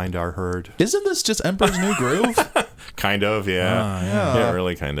trying to find our herd? Isn't this just Emperor's New Groove? Kind of, yeah. yeah. It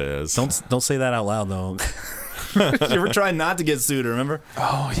really kind of is. Don't say that out loud though. You were trying not to get sued, remember?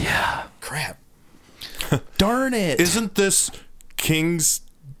 Oh yeah. Crap. Darn it. Isn't this King's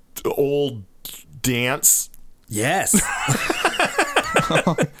old dance? Yes.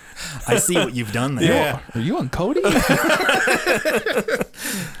 I see what you've done there. Yeah. Are you on Cody?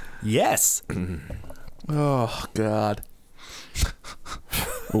 Yes. Oh God.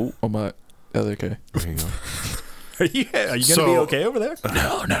 Oh, my. Okay. There you go. Are you gonna be So- okay over there?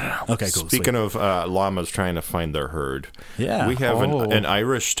 No. Okay, cool. Speaking of llamas trying to find their herd, Yeah. we have Oh. an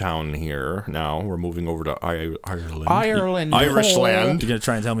Irish town here now. We're moving over to Ireland. Ireland. Irishland. You're gonna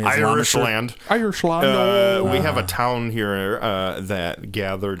try and tell me it's llama shirt? Irishland. Irishland. We have a town here that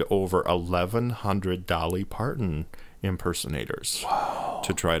gathered over 1,100 Dolly Parton impersonators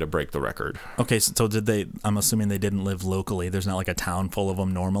to try to break the record. Okay, so did they? I'm assuming they didn't live locally. There's not like a town full of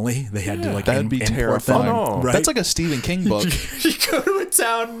them normally. They had to like That'd be import terrifying. them, Oh, no. right? That's like a Stephen King book. You go to a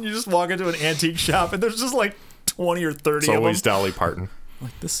town and you just walk into an antique shop and there's just like 20 or 30 It's of them. always Dolly Parton.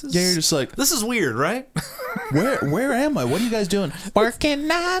 Like, this is Yeah, you're just like, this is weird, right? where am I? What are you guys doing? Working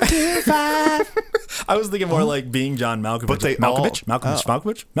 9 to 5. I was thinking more like being John Malkovich. But they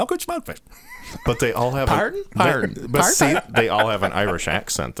Malkovich. But they all have Pardon? Pardon? But see, they all have an Irish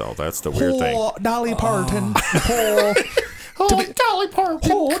accent, though. That's the weird thing. Oh, Dolly Parton. Oh, Dolly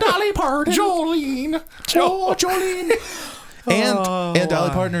Parton. oh, Dolly Parton. Jolene. Oh, Jolene. And Dolly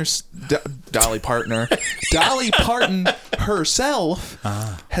Parton herself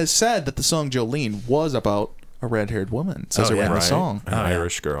has said that the song Jolene was about a red-haired woman. It says it right in the song. An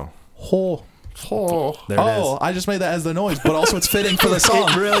Irish girl. Oh. There it is. I just made that as the noise, but also it's fitting for the song.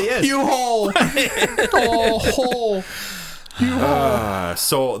 It really is. You hole. Oh, hole.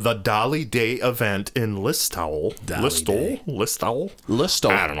 So the Dolly Day event in Listowel. Listowel?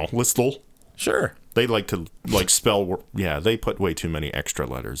 I don't know. Listowel. Sure. They like to spell. Yeah, they put way too many extra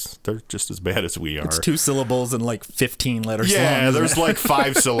letters. They're just as bad as we are. It's 2 syllables and like 15 letters long. Yeah, there's like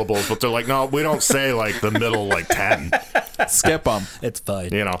 5 syllables, but they're like, no, we don't say like the middle like 10. Skip them. It's fine.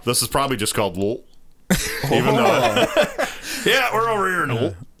 You know, this is probably just called lol. Even though, yeah, we're over here in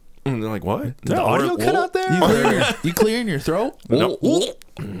lol. And they're like, what? Did the audio cut out there? You clearing your throat? No.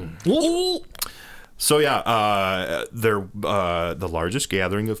 So yeah, they're the largest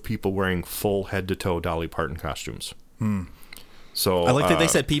gathering of people wearing full head-to-toe Dolly Parton costumes. So I like that they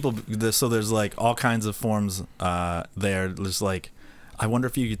said people. So there's like all kinds of forms there. There's like, I wonder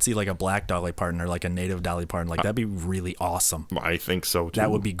if you could see like a black Dolly Parton or like a native Dolly Parton. Like that'd be really awesome. I think so too. That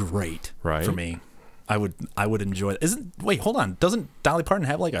would be great Right. for me. I would enjoy it. Wait, hold on. Doesn't Dolly Parton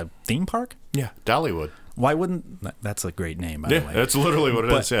have like a theme park? Yeah, Dollywood. Why wouldn't that's a great name, by the way. That's literally what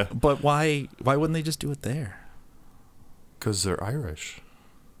it is. Yeah, But why wouldn't they just do it there? because they're Irish.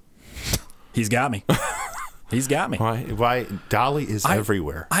 He's got me. He's got me. Why? Dolly is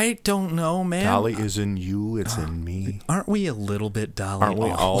everywhere. I don't know, man. Dolly is in you. It's in me. Aren't we a little bit Dolly? Aren't we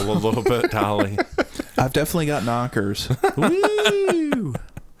all a little bit Dolly? I've definitely got knockers. Woo!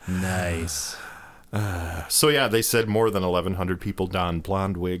 Nice. So yeah, they said more than 1,100 people donned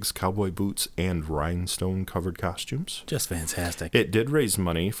blonde wigs, cowboy boots, and rhinestone-covered costumes. Just fantastic. It did raise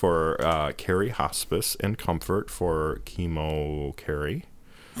money for Carrie Hospice and Comfort for Chemo Carrie.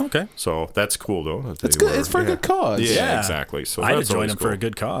 Okay. So that's cool, though. It's good. It's for a good cause. Yeah, exactly. So I'd have that's joined always him cool. for a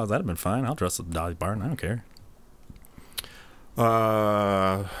good cause. That'd have been fine. I'll dress up Dolly Parton. I don't care.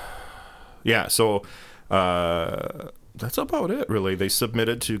 Yeah, so that's about it, really. They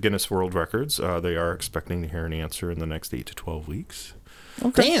submitted to Guinness World Records. They are expecting to hear an answer in the next 8 to 12 weeks.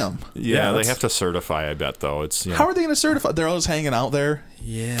 Okay. Damn. Yeah, they have to certify, I bet, though. It's How are they going to certify? They're always hanging out there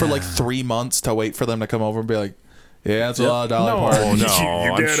for like 3 months to wait for them to come over and be like, yeah, it's a lot of Dolly Parton. No,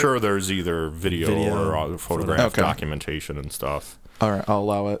 I'm sure there's either video or photograph documentation and stuff. All right, I'll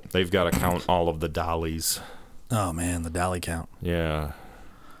allow it. They've got to count all of the dollies. Oh, man, the Dolly count. Yeah.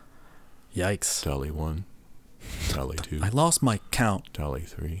 Yikes. Dolly 1, Dolly 2, I lost my count. Dolly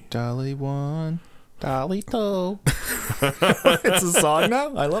 3. Dolly 1, Dolly 2. It's a song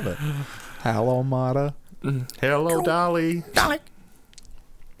now? I love it. Hello, Mata. Hello, Dolly. Dolly.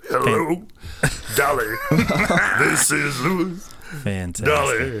 Hello, Dolly. This is Louis. Fantastic.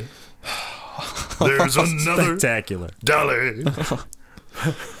 Dolly. There's another Spectacular. Dolly.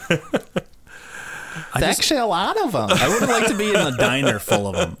 Actually, a lot of them. I would like to be in a diner full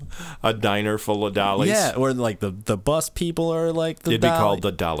of them. A diner full of dollies. Yeah, or like the bus people are like the It'd be Dolly. called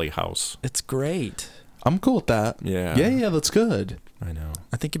the Dolly House. It's great. I'm cool with that. Yeah. Yeah, that's good. I know.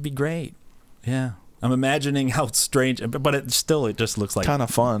 I think it'd be great. Yeah. I'm imagining how strange, but it just looks like Kind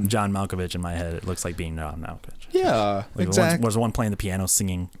of fun. John Malkovich in my head. It looks like being John Malkovich. Yeah, Like exactly. Was one playing the piano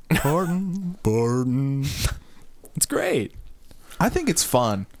singing, Pardon. It's great. I think it's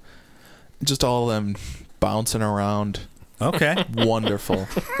fun. Just all of them bouncing around. Okay. Wonderful.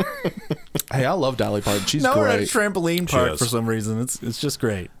 Hey, I love Dolly Parton. She's We're at a great. trampoline She park is. for some reason. It's just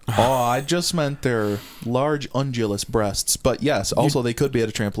great. Oh, I just meant their large undulous breasts. But yes, also they could be at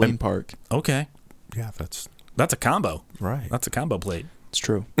a trampoline park. Okay. Yeah, that's That's a combo. right. That's a combo plate. It's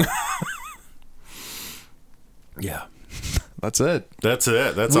true. Yeah. That's it. That's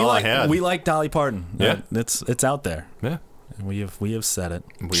it. That's all I had. We like Dolly Parton. Yeah. It's out there. Yeah. And we have said it.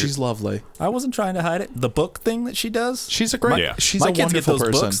 Weird. She's lovely. I wasn't trying to hide it. The book thing that she does. She's a great. Yeah. She's My a kids get wonderful those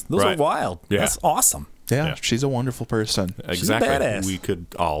person. books. Those Right. are wild. Yeah. That's awesome. Yeah, Yeah. she's a wonderful person. Exactly. badass. We could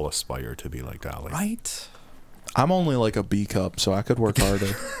all aspire to be like Dolly. Right. I'm only like a B cup, so I could work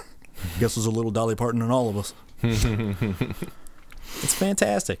harder. Guess there's a little Dolly Parton in all of us. It's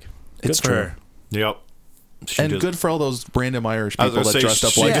fantastic. It's Good for true. her. Yep. She And does- good for all those random Irish I was people gonna that say dressed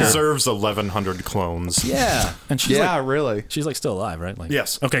up she like her. deserves 1,100 clones. Yeah. And she's Yeah, like, really. she's like still alive, right? Like,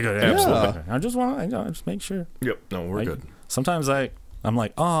 Yes. Okay, good. Absolutely. Okay. I just want to just make sure. Yep. No, we're good. Sometimes I'm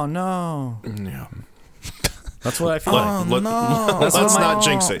like, oh no. Yeah. That's what I feel Let, like. let's what not my-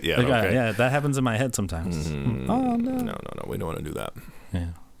 jinx it yet. Like, Okay. yeah, that happens in my head sometimes. Oh no. No. We don't want to do that. Yeah.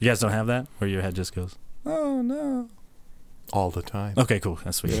 You guys don't have that? Where your head just goes, oh no. All the time. Okay, cool.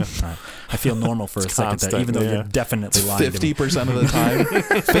 That's sweet. All right. I feel normal for a second there, constant, even though yeah. you're definitely lying to me. 50% of the time.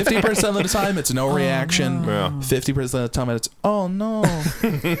 50% of the time, it's no reaction. Yeah. 50% of the time, it's oh no.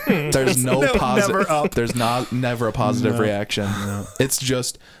 There's no positive. never up. There's never a positive reaction. It's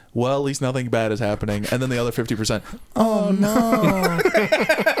just well, at least nothing bad is happening. And then the other 50%. Oh no.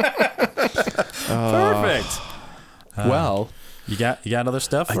 Perfect. Well, You got other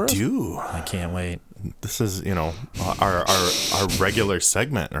stuff for I us? do. I can't wait. This is, our regular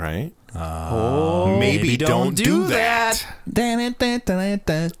segment, right? oh, Maybe don't do that. Maybe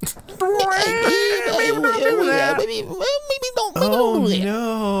don't. Oh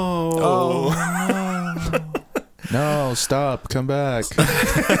no. no, stop, come back.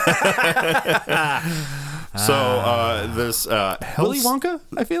 So this Willy Wonka,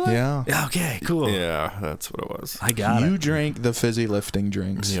 I feel like? Yeah. Okay, cool. Yeah, that's what it was. I got You it. drank the fizzy lifting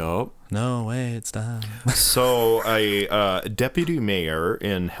drinks. Yup. No way, it's time. So a deputy mayor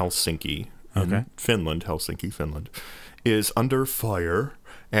in Helsinki, in Finland, is under fire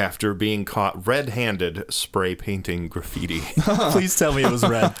after being caught red-handed spray painting graffiti. Please tell me it was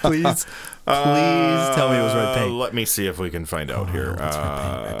red. Please tell me it was red paint. Let me see if we can find out here,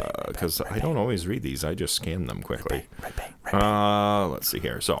 because I don't always read these. I just scan them quickly. Red paint. Let's see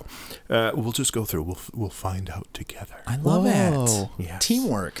here. So we'll just go through. We'll find out together. I love Whoa. it. Yes.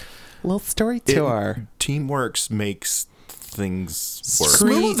 Teamwork. Little story tour. Teamwork makes things work.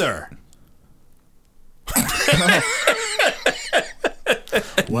 Smoother.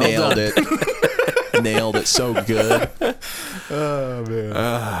 Nailed it. Nailed it so good. Oh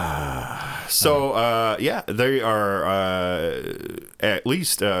man. So they are at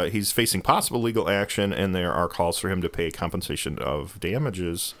least he's facing possible legal action, and there are calls for him to pay compensation of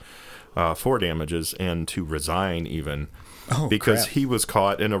damages for damages and to resign even because he was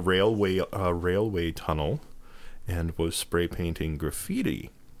caught in a railway tunnel and was spray painting graffiti.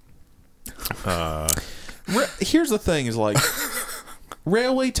 Here's the thing: is like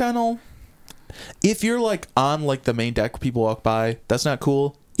railway tunnel. If you're like on like the main deck where people walk by, that's not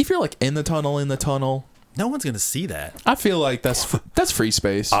cool. If you're like in the tunnel, No one's gonna see that. I feel like that's free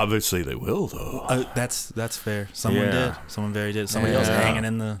space. Obviously, they will though. That's fair. Someone Yeah. did. Someone did. Somebody else Yeah. hanging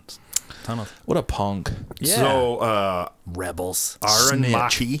in the tunnel. What a punk. Yeah. So Rebels. Aran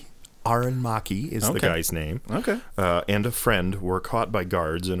Maki is the Okay. guy's name. Okay. And a friend were caught by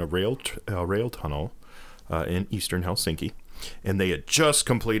guards in a rail tunnel in eastern Helsinki, and they had just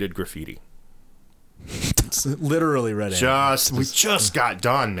completed graffiti. It's literally red. We just got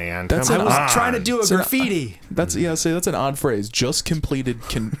done, man. That's Come an- on. I was trying to do a So- graffiti. That's that's an odd phrase. Just completed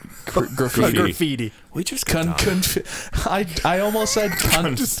graffiti. Graffiti. We just got done. I almost said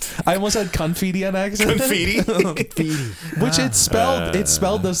I almost said confetti on accident. Graffiti. Which it's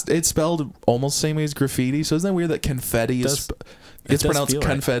spelled almost the same way as graffiti. So isn't that weird that confetti is it's does pronounced feel right.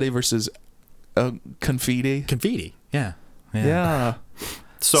 confetti versus confetti? Confetti. Yeah. Yeah.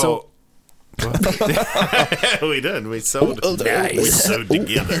 So we did. We sewed. We sewed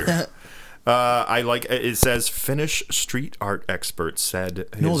together. I like it. Says Finnish street art expert said.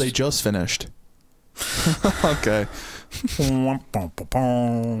 No, they just finished. Okay.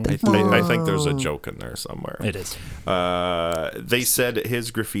 I think there's a joke in there somewhere. It is. They said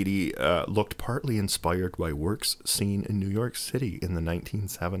his graffiti looked partly inspired by works seen in New York City in the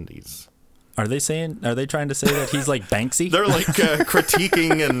 1970s. Are they trying to say that he's like Banksy? They're like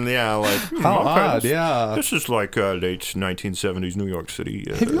critiquing and How odd, this, yeah. This is like late 1970s New York City.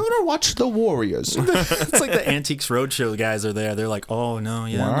 Have you ever watched The Warriors? It's like the Antiques Roadshow guys are there. They're like, oh no,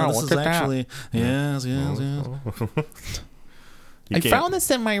 yeah, Wow, no, this look is at that. actually yes. I found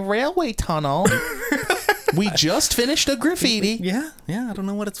this in my railway tunnel. We just finished a graffiti. Yeah. I don't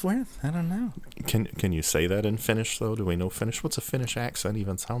know what it's worth. I don't know. Can you say that in Finnish though? Do we know Finnish? What's a Finnish accent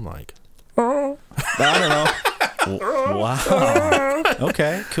even sound like? I don't know. Wow.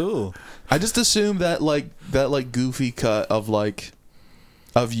 Okay. Cool. I just assume that goofy cut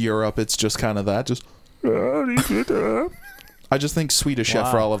of Europe, it's just kind of that. Just I just think Swedish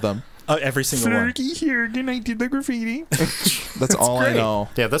chef for all of them. Every single one. Here, and I did the graffiti. That's all great. I know.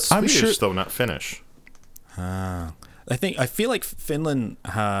 Yeah, that's I'm Swedish sure- though, not Finnish. I feel like Finland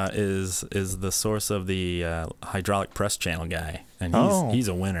is the source of the hydraulic press channel guy, and he's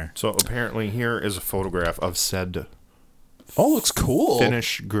a winner. So apparently here is a photograph of said Oh, looks cool.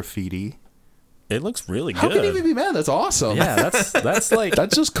 Finnish graffiti. It looks really How good. can you even be mad? That's awesome. Yeah, that's like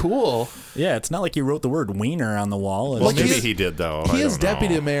That's just cool. yeah. It's not like you wrote the word wiener on the wall. It's Well, Like, just- maybe he did though. He I is don't know.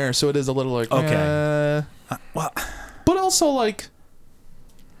 deputy mayor, so it is a little like Okay. well, but also like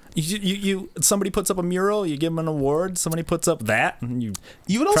Somebody puts up a mural, you give them an award. Somebody puts up that, and you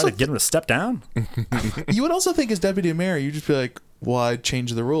would try also to get them to step down. You would also think as deputy mayor, you'd just be like, well, I'd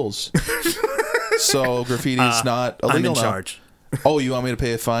change the rules. So graffiti is not illegal I'm in now. charge. Oh, you want me to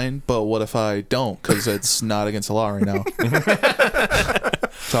pay a fine? But what if I don't? Because it's not against the law right now.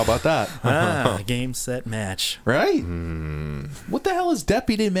 So how about that? Game, set, match. Right? What the hell is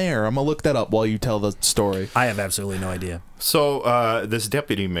deputy mayor? I'm going to look that up while you tell the story. I have absolutely no idea. So this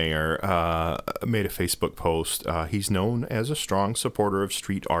deputy mayor made a Facebook post. He's known as a strong supporter of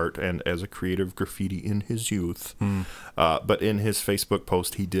street art and as a creator of graffiti in his youth. But in his Facebook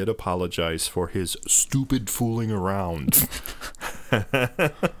post, he did apologize for his stupid fooling around.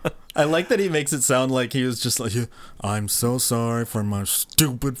 I like that he makes it sound like he was just like, I'm so sorry for my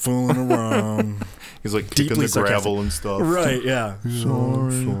stupid fooling around. He's like Deeply kicking the sarcastic. gravel and stuff. Right, yeah.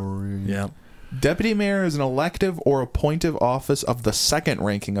 Sorry. Yeah. Deputy mayor is an elective or appointive office of the second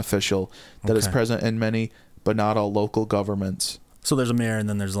ranking official that is Okay. present in many, but not all local governments. So there's a mayor, and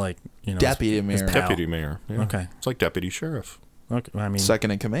then there's Deputy his mayor. pal. Deputy mayor. Yeah. Okay. It's like deputy sheriff. Okay. I mean,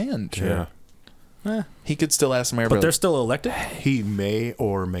 Second in command. Yeah. He could still ask the mayor, but they're still elected. He may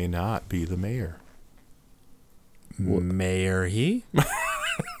or may not be the mayor. Mayor he.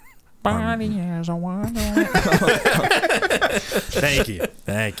 Thank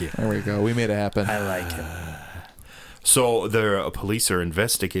you. there we go. We made it happen. I like him. So the police are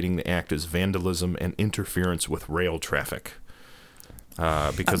investigating the act as vandalism and interference with rail traffic.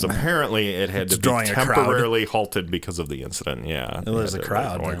 Because apparently it had to be drawing a crowd. temporarily halted because of the incident. Yeah. Well, there's They a had to,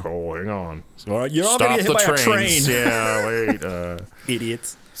 crowd, Like, yeah. oh, hang on. Well, you're all Stop gonna get hit the by a train. trains. Yeah, wait.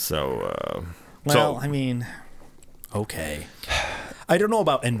 Idiots. So, Well, I mean, okay. I don't know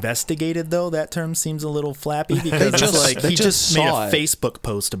about investigated though. That term seems a little flappy because just- it's like they he just made a saw it. Facebook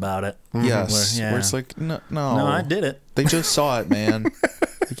post about it. Yes. Where- yeah. Where it's like, no. No, I did it. They just saw it, man.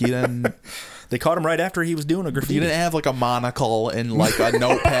 Like, you didn't They caught him right after he was doing a graffiti. you didn't have like a monocle and like a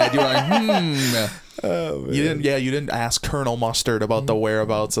notepad. You're like, You didn't ask Colonel Mustard about the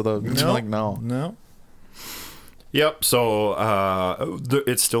whereabouts of the. No. Like, no. Yep. So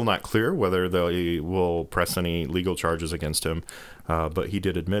it's still not clear whether they will press any legal charges against him. But he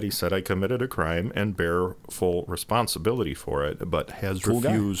did admit, he said, I committed a crime and bear full responsibility for it, but has Cool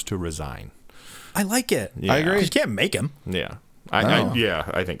guy. refused to resign. I like it. Yeah. I agree. You can't make him. Yeah. Oh.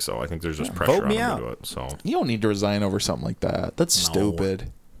 I think so. I think there's just pressure Vote on me him out. to do it. So You don't need to resign over something like that. That's No.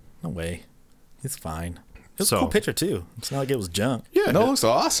 stupid. No way. It's fine. It was So- a cool picture too. It's not like it was junk. yeah, No, it looks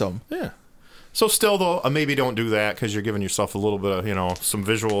awesome. yeah. So still though, maybe don't do that because you're giving yourself a little bit of some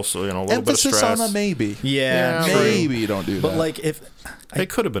visuals, so a little bit of Emphasis stress. on a maybe. Yeah, Yeah, true. Maybe don't do that. But like if It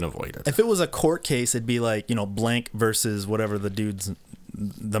could have been avoided. it was a court case, it'd be like blank versus whatever the deputy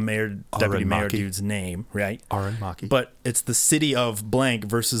mayor Maki. dude's name, right? Aaron Maki. But it's the city of blank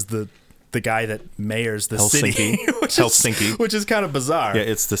versus the guy that mayors the city, Helsinki. which is kind of bizarre. Yeah,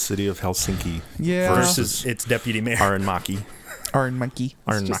 it's the city of Helsinki. Yeah. Versus its deputy mayor. Aaron Maki. Arn Monkey.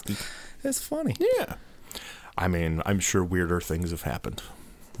 Aaron just- Maki. It's funny. Yeah. I mean, I'm sure weirder things have happened.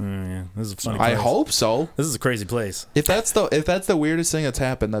 Yeah, this is a funny. I place. hope so. This is a crazy place. If that's the weirdest thing that's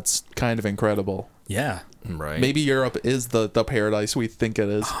happened, that's kind of incredible. Yeah. Right. Maybe Europe is the paradise we think it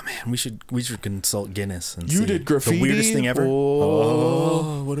is. Oh man, we should consult Guinness and You see did graffiti? The weirdest thing ever.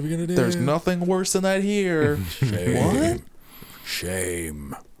 Oh. What are we gonna do? There's nothing worse than that here. What?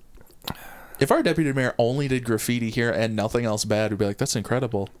 Shame. If our deputy mayor only did graffiti here and nothing else bad, we'd be like, that's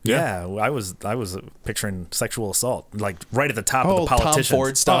incredible. Yeah, I was picturing sexual assault, like right at the top of Oh, the Tom politicians.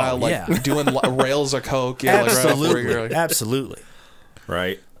 Ford style, Oh, like yeah. doing rails of coke. Yeah, like right Absolutely, before you're like, absolutely.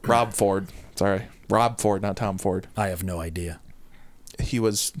 Right. Rob Ford. Sorry, Rob Ford, not Tom Ford. I have no idea. He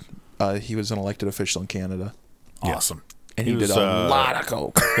was an elected official in Canada, Awesome. and he He did was, a lot of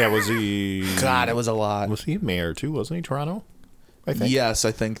coke. Yeah, was he... God, it was a lot. Was he mayor too, wasn't he, Toronto? I think. Yes,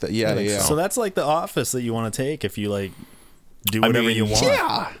 I think that. Yeah, think yeah. So that's like the office that you want to take if you like do whatever mean, you want.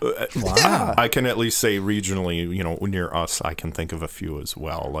 Yeah. Wow. I can at least say regionally, near us, I can think of a few as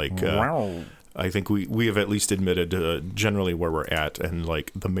well. Like, Wow. I think we have at least admitted generally where we're at, and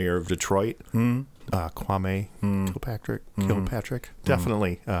like the mayor of Detroit, Kwame Kilpatrick,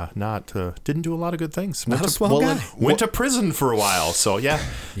 definitely not didn't do a lot of good things. Not a swell well, guy. Went to prison for a while, so yeah,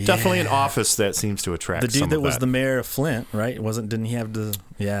 definitely an office that seems to attract The dude some that of was the mayor of Flint, right? Didn't he have the?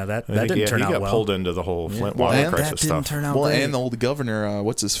 Yeah, that I think, didn't turn he out got well. pulled into the whole Flint Well, water and crisis that didn't stuff. turn out Well, great. and the old governor,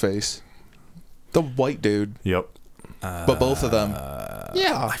 what's his face? The white dude. Yep. But both of them.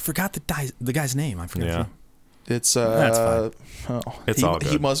 Yeah. I forgot the guy's name. I forgot. Yeah. It's That's fine. It's all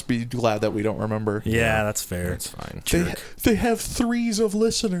He good. must be glad that we don't remember. Yeah, that's fair. It's fine. They have threes of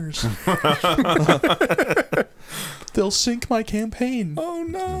listeners. They'll sink my campaign. Oh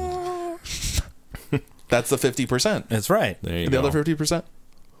no. That's the 50%. That's right. There you The go. other 50%?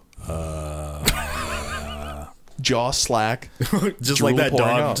 Jaw slack. Just Drool like that pouring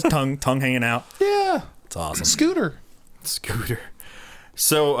dog, out. just tongue hanging out. Yeah. It's awesome. Scooter. Scooter.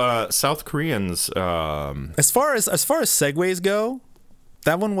 So South Koreans, As far as segues go,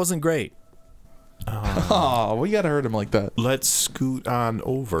 that one wasn't great. Oh, we gotta hurt him like that. let's scoot on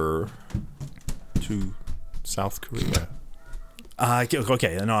over to South Korea.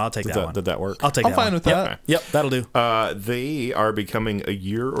 Okay, no, I'll take that one. Did that work? I'll take I'm that fine one. with that. Okay. Yep, that'll do. They are becoming a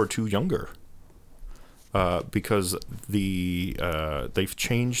year or two younger because they've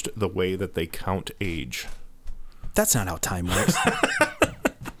changed the way that they count age. That's not how time works.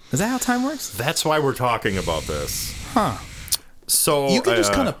 Is that how time works? That's why we're talking about this. Huh. So You can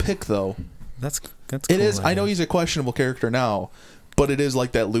just kind of pick, though. That's It cool, is. I man. know he's a questionable character now, but it is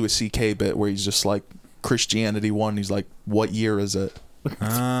like that Louis C.K. bit where he's just like Christianity 1. He's like, what year is it?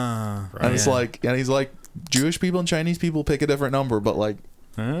 Ah, And it's like, and he's like, Jewish people and Chinese people pick a different number, but like,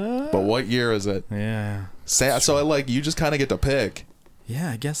 but what year is it? yeah. So I like, you just kind of get to pick.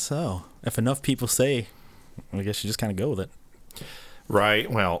 Yeah, I guess so. If enough people say, I guess you just kind of go with it. Right.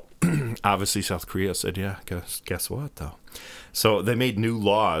 Well, obviously South Korea said, yeah, guess what, though? So they made new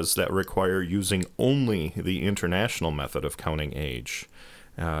laws that require using only the international method of counting age.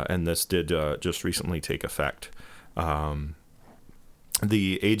 And this did just recently take effect. The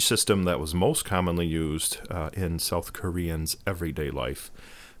age system that was most commonly used in South Koreans' everyday life,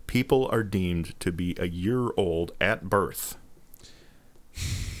 people are deemed to be a year old at birth.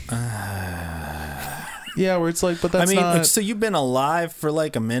 Yeah, where it's like, but that's not. so you've been alive for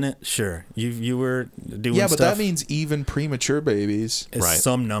like a minute? Sure. You were doing Yeah, but stuff. that means even premature babies. It's Right.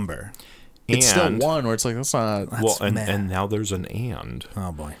 some number. It's still And- one where it's like, that's not. Well, That's mad. and now there's an and.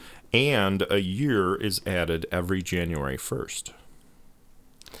 Oh, boy. And a year is added every January 1st.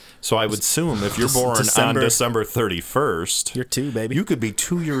 So I would assume if you're born on December 31st, You're 2, baby. you could be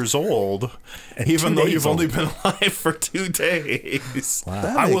 2 years old, And even 2 though days you've old. only been alive for 2 days. Wow.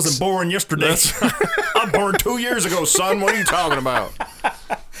 That I makes- wasn't born yesterday. I'm born 2 years ago, son. What are you talking about?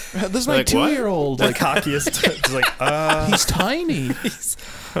 This is my Like, what? 2-year-old. The Like, cockiest. It's like, he's tiny.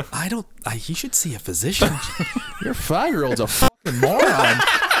 he should see a physician. Your 5-year-old's a fucking moron.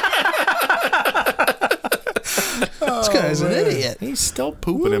 This guy's an idiot. He's still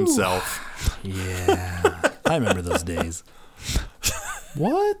pooping himself. Yeah. I remember those days.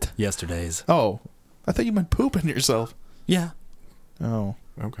 What? Yesterdays. Oh, I thought you meant pooping yourself. Yeah. Oh.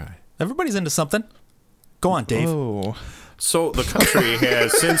 Okay. Everybody's into something. Go on, Dave. Oh. So the country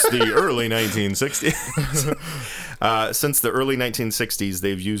has, since the early 1960s,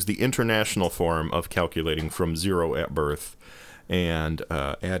 they've used the international form of calculating from 0 at birth and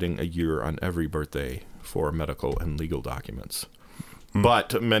adding a year on every birthday for medical and legal documents.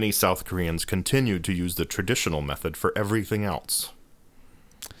 But many South Koreans continue to use the traditional method for everything else.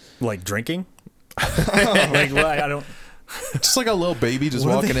 Like drinking? Like, what? I don't. Just like a little baby just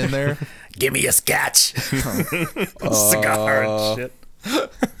What are walking they- in there. Give me a scotch. Cigar and shit.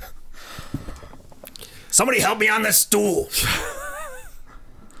 Somebody help me on this stool.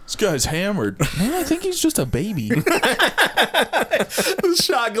 This guy's hammered. Man, I think he's just a baby. The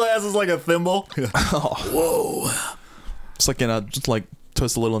shot glass is like a thimble. Whoa. It's like, just like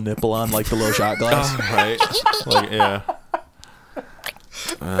twist a little nipple on like the little shot glass. Right? Like, yeah.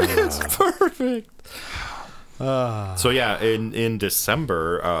 Perfect. So yeah, in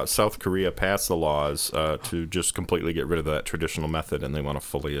December, South Korea passed the laws to just completely get rid of that traditional method, and they want to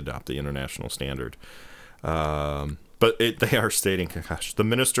fully adopt the international standard. But they are stating, gosh, the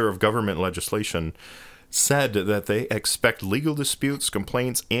Minister of Government Legislation said that they expect legal disputes,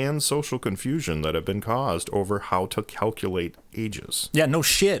 complaints, and social confusion that have been caused over how to calculate ages. Yeah, no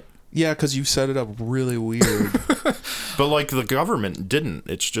shit. Yeah, because you set it up really weird. But like the government didn't.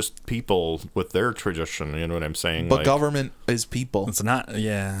 It's just people with their tradition. You know what I'm saying? But like, government is people. It's not.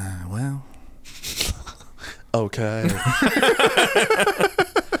 Yeah. Well. Okay.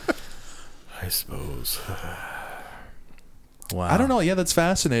 I suppose. Wow. I don't know. Yeah, that's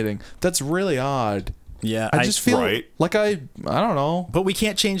fascinating. That's really odd. Yeah. I just feel Right. like I don't know. But we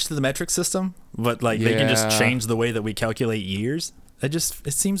can't change the metric system. But like they can just Yeah. change the way that we calculate years. It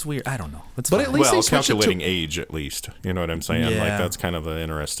seems weird. I don't know. It's But fine. at least Well, they switched it to, calculating age at least. You know what I'm saying? Like Yeah. that's kind of the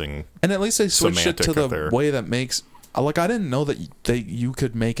interesting. and at least they switched it to semantic the of their- way that makes. Like I didn't know that you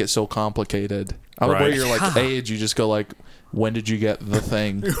could make it so complicated. Where Right. you're like age, you just go like, when did you get the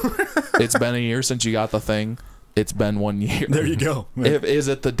thing? It's been a year since you got the thing. it's been 1 year. There you go. Is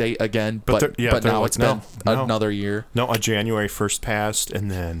it the date again? But they're now like, it's been no. another year. No, a January 1st passed, and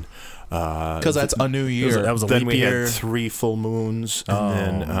then Because that's a new year. That was a then leap we year. had 3 full moons,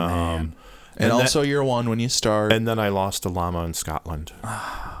 and then man. and also year 1 when you start. and then I lost a llama in Scotland.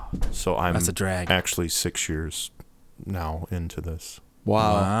 So I'm That's a drag. actually 6 years now into this.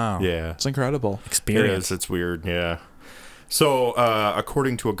 wow. Yeah, It's incredible. Experience. it is. It's weird. Yeah. So,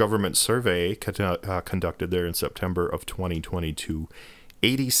 according to a government survey conducted there in September of 2022,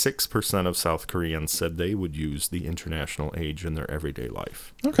 86% of South Koreans said they would use the international age in their everyday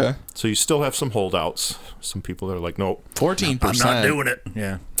life. Okay. So you still have some holdouts. Some people that are like, nope. 14%. I'm not doing it.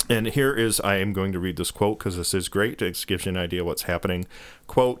 Yeah. And here is, I am going to read this quote because this is great. It gives you an idea what's happening.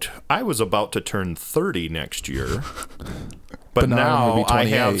 Quote, I was about to turn 30 next year, but now I'm now gonna be I 28.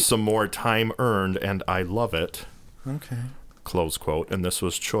 have some more time earned and I love it. Okay. Close quote. And this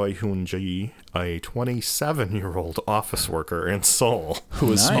was Choi Hoon-ji, a 27-year-old office worker in Seoul. Who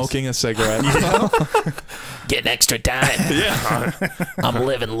was Nice. smoking a cigarette. Getting extra time. Yeah. I'm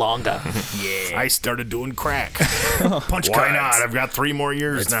living longer. I started doing crack. Punch Why cards. not? I've got 3 more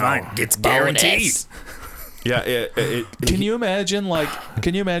years It's now. fine. It's guaranteed. Bonus. Yeah. Can you imagine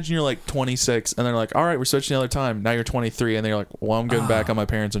you're like 26 and they're like, all right, we're switching the other time. Now you're 23 and they're like, well, I'm getting back on my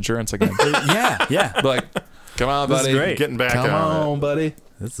parents' insurance again. Yeah. Like, come on, This is buddy. great. Getting back Come on on, buddy.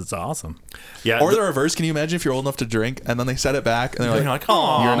 This is awesome. it. Yeah. Or the reverse. Can you imagine if you're old enough to drink and then they set it back and they're you're like, like,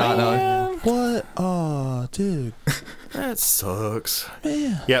 oh, you're not now. What? Oh, dude. that sucks.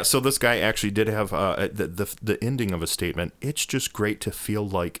 Man. Yeah, so this guy actually did have the ending of a statement. It's just great to feel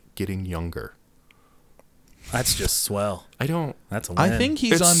like getting younger. That's just swell. I don't. That's a win. I think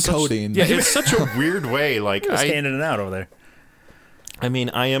he's it's on such- codeine. Yeah, it's such a weird way. Like Just handing it out over there. I mean,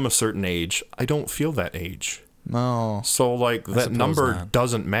 I am a certain age. I don't feel that age. No. So like that suppose number not.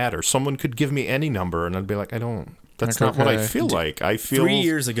 doesn't matter. Someone could give me any number, and I'd be like, I don't. That's not what I Okay. feel like. I feel 3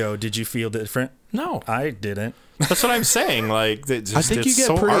 years ago, did you feel different? No, I didn't. that's what I'm saying. Like, it's, I think it's you get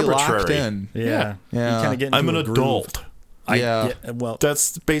so pretty arbitrary. locked in. Yeah. Yeah. You kind of get into I'm an a groove. adult. Yeah. Well,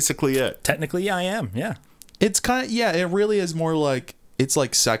 That's basically it. technically, I am. Yeah. It's kind of, yeah, it really is more like, it's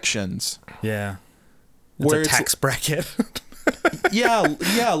like sections. Yeah. It's Where a it's- tax bracket.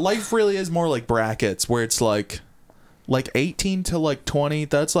 Yeah, life really is more like brackets where it's like 18 to like 20,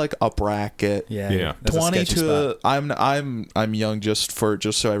 that's like a bracket. Yeah. That's a 20 sketchy to spot. I'm young just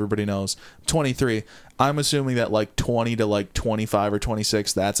so everybody knows. 23. I'm assuming that like 20 to like 25 or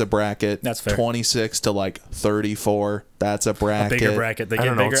 26, that's a bracket. That's fair. 26 to like 34, that's a A bracket. bigger bracket. They I get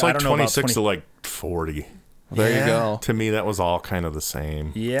don't know. bigger. It's I like don't know about 26 20. to like 40. There Yeah. you go. To me, that was all kind of the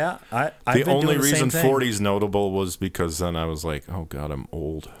same. Yeah, I've The been only doing the reason same thing. 40's notable was because then I was like, oh God, I'm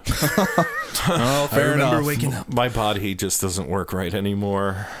old. Oh, I fair remember enough. waking up. My body just doesn't work right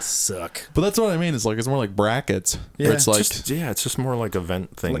anymore. Suck. But that's what I mean. It's more like brackets. Yeah. Where it's like It's just more like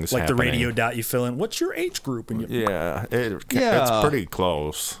event things Like the happening. radio dot you fill in. What's your age group? And you, Yeah, it's Yeah. pretty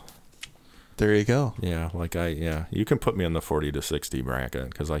close. there you go. Yeah, you can put me in the 40 to 60 bracket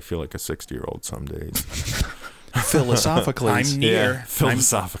because I feel like a 60-year-old some days. Philosophically. I'm near.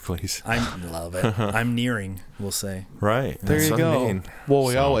 Philosophically. I love it. I'm nearing. We'll say Right. there that's you what I go. mean. Well,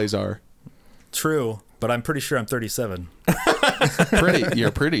 we So- always are. true, but I'm pretty sure I'm 37.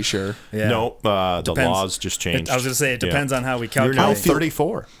 You're pretty sure. Yeah. Nope, the Depends. laws just changed. I was gonna say it Yeah. depends on how we You're calculate. now I feel-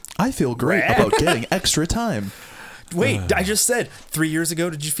 34. I feel great Rad. about getting extra time. Wait, I just said 3 years ago.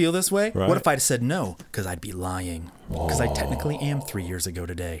 Did you feel this way? Right. What if I'd said no? Because I'd be lying. Because I technically am 3 years ago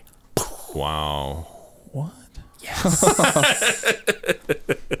today. Wow. What?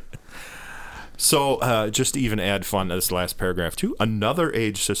 So, just to even add fun to this last paragraph, too, another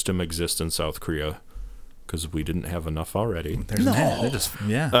age system exists in South Korea because we didn't have enough already. There's They're just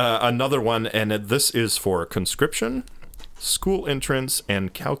Another one, and this is for conscription, school entrance,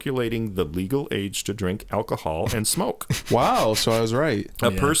 and calculating the legal age to drink alcohol and smoke. Wow, so I was right. A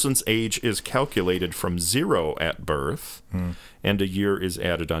person's age is calculated from 0 at birth, and a year is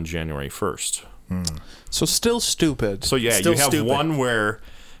added on January 1st. So still stupid. So, yeah, Still you have stupid. one where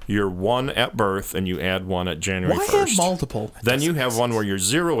you're 1 at birth, and you add 1 at January Why 1st. have multiple? Then you have one where you're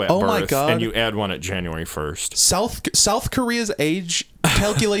 0 at Oh my birth, God. and you add 1 at January 1st. South Korea's age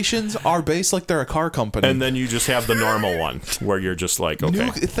calculations are based like they're a car company. And then you just have the normal one where you're just like, okay.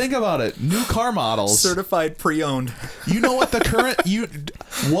 Think about it. New car models. certified pre-owned. You know what the current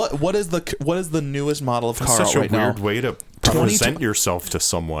what is the newest model of car Such a right weird now? way to 20 present yourself to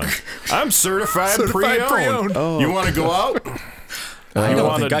someone. I'm certified, Certified pre-owned. pre-owned. You want to go out? I You don't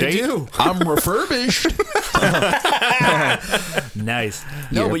want think a I date? do. I'm refurbished. Nice.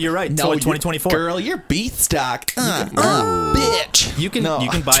 No, but you're right. So in 2024, Girl, you're beef stock. Bitch. you can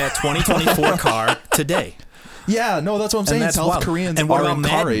buy a 2024 car today. Yeah, no, that's what I'm saying. that's South wild. Koreans And what are about in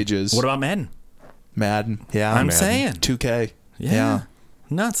car Madden? ages. What about Madden? Madden? Yeah, I'm Madden. saying. 2K. Yeah.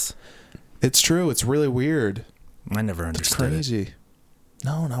 Nuts. It's true. It's really weird. I never It's understood it. crazy.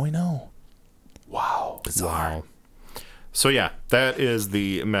 No, now we know. Wow. Bizarre. Wow. So yeah, that is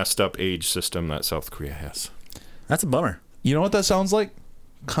the messed up age system that South Korea has. That's a bummer. You know what that sounds like?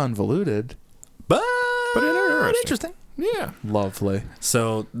 Convoluted. But interesting. interesting. Yeah. Lovely.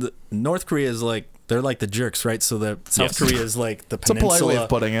 So the North Korea is like, they're like the jerks, right? So the South Yes. Korea is like the It's a peninsula. polite way of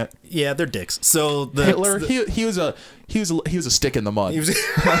putting it. Yeah, they're dicks. So the Hitler, the- he was a stick in the mud. he was,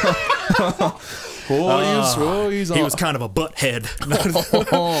 He was kind of a butthead.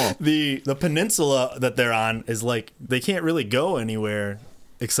 The peninsula that they're on is like, they can't really go anywhere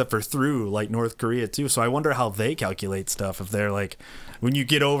except for through like North Korea too. So I wonder how they calculate stuff. If they're like, when you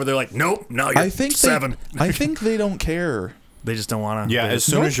get over, they're like, nope, no, you're I think 7. I think they don't care. They just don't want to. Yeah, as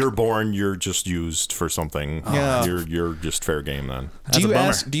soon as you're born, you're just used for something. Yeah. You're just fair game then. That's a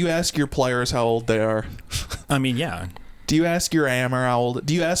bummer. Do you ask your players how old they are? I mean, yeah. Do you ask your hammer how old?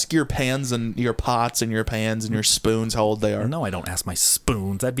 Do you ask your pans and your pots and your pans and your spoons how old they are? No, I don't ask my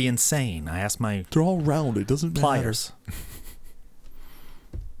spoons. That'd be insane. I ask my They're all round. It doesn't matter. pliers.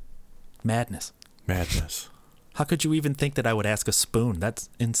 Madness. Madness. How could you even think that I would ask a spoon? That's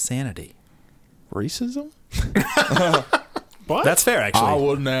insanity. Racism? What? That's fair, I actually.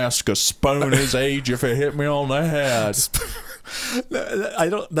 wouldn't ask a spoon his age if it hit me on the head. I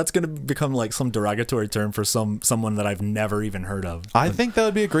don't. That's gonna become like some derogatory term for someone that I've never even heard of. I think that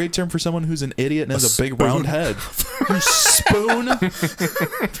would be a great term for someone who's an idiot and has a big round head. Spoon?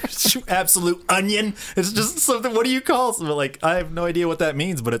 You absolute onion. It's just something. What do you call? But like, I have no idea what that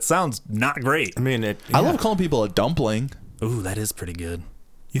means, but it sounds not great. I mean, I love calling people a dumpling. Ooh, that is pretty good.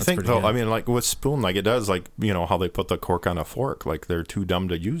 You That's think pretty though? good. I mean, like with spoon, like it does, like how they put the cork on a fork. Like they're too dumb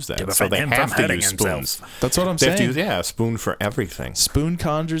to use that, but so they him have from to hurting use himself. spoons. That's what I'm They have to saying. use a spoon for everything. Spoon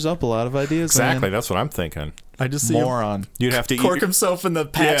conjures up a lot of ideas. Exactly, Man. that's what I'm thinking. I just see him Moron. You'd have to cork eat, himself in the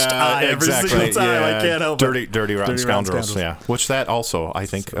patched eye every single time. I can't help dirty, it. dirty, rotten Dirty, rotten scoundrels. scoundrels. Yeah, which that also I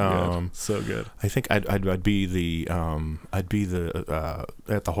think. So good. I think I'd be the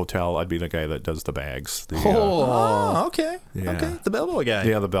at the hotel. I'd be the guy that does the bags. The, Oh, okay. Yeah. Okay. The bellboy guy.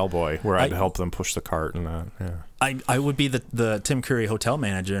 yeah, the bellboy, where I'd I- help them push the cart and that. Yeah. I would be the Tim Curry hotel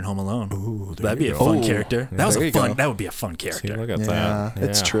manager in Home Alone. Ooh, there That'd be you a go. fun Ooh. character. Yeah, That was there a you fun. go. That would be a fun See, character. look at Yeah, that.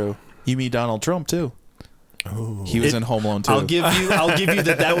 it's true. You meet Donald Trump too. Ooh. He was in Home Alone too. I'll give you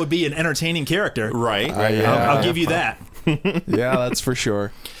that. That would be an entertaining character. Right. yeah. I'll give you that. Yeah, that's for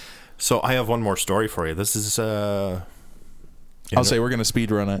sure. So I have one more story for you. This is I'll say we're gonna speed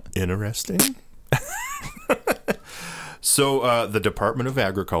run it. interesting. So the Department of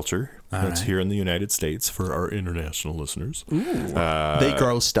Agriculture, that's right. here in the United States for our international listeners. They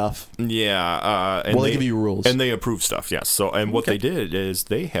grow stuff. Yeah. And Well, they give you rules. And they approve stuff, yes. So, and what they did is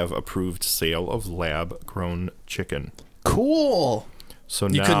they have approved sale of lab-grown chicken. Cool. So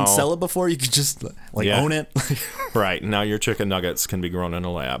You now, couldn't sell it before. You could just like Yeah. own it. Right, now your chicken nuggets can be grown in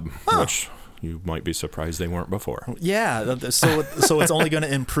a lab, which you might be surprised they weren't before. Yeah. So it's only going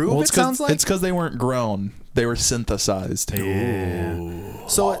to improve. Well, it sounds like. it's because they weren't grown. They were synthesized.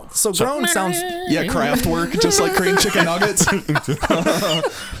 So grown sounds. Yeah, craft work, just like cream chicken nuggets.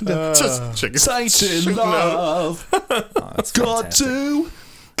 Just chicken. Sanctioned love. That's Got fantastic. to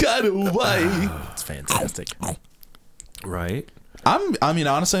get away. It's fantastic. Right. I mean,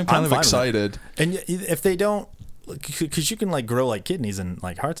 honestly, I'm kind I'm of fine with excited. And if they don't, because you can like grow like kidneys and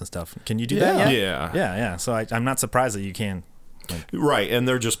like hearts and stuff. Can you do that yet? Yeah. Yeah. So I'm not surprised that you can. Right, and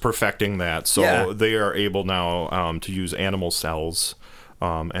they're just perfecting that. So Yeah. they are able now to use animal cells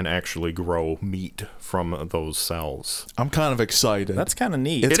and actually grow meat from those cells. I'm kind of excited. That's kind of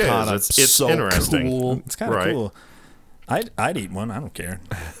neat. It's It is. kind of It's so interesting. cool. It's kind of Right. cool. I'd eat one. I don't care.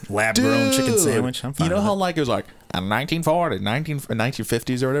 Lab grown chicken Dude, sandwich. I'm fine. You know with how it. like it was like 1940,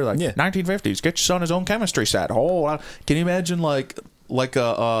 1950s or whatever. Like Yeah. 1950s, get your son his own chemistry set. Oh, can you imagine like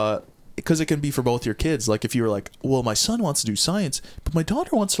a because it can be for both your kids. Like if you were like, well, my son wants to do science, but my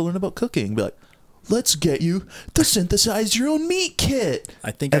daughter wants to learn about cooking. Be like, let's get you the synthesize your own meat kit.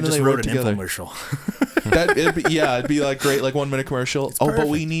 I think And I then just they wrote work an together. infomercial. It'd be like great, like 1 minute commercial. Oh, but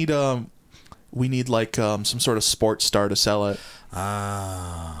we need like some sort of sports star to sell it.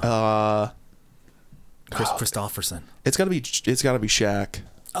 Christofferson. It's gotta be Shaq.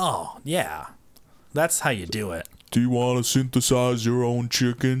 Oh yeah, that's how you do it. Do you want to synthesize your own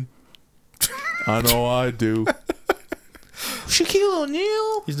chicken? I know I do. Shaquille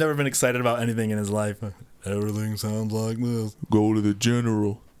O'Neal. He's never been excited about anything in his life. Everything sounds like this. Go to the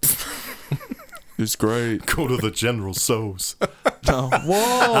general. It's great. Go to the General So's. No.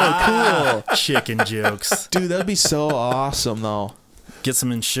 Whoa, cool. Chicken jokes. Dude, that'd be so awesome, though. Get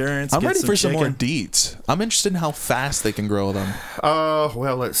some insurance. I'm get ready for some more chicken. deets. I'm interested in how fast they can grow them.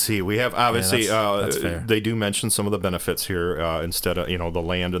 Well, let's see. We have obviously that's fair. they do mention some of the benefits here. Instead of the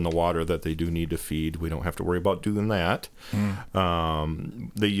land and the water that they do need to feed, we don't have to worry about doing that.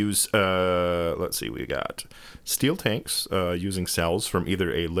 They use let's see. We got steel tanks using cells from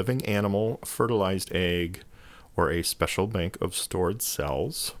either a living animal, fertilized egg, or a special bank of stored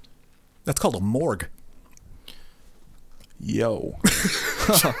cells. That's called a morgue. Yo.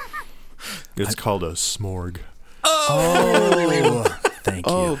 It's called a smorg. Oh, thank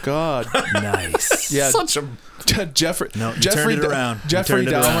you. Oh, God. Nice. Yeah. Such a Jeffrey. No, you Jeffrey turned it around. You Jeffrey turned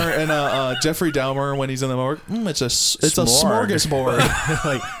it Dahmer and Jeffrey Dahmer when he's in the morgue. It's a Smorg. smorgasbord.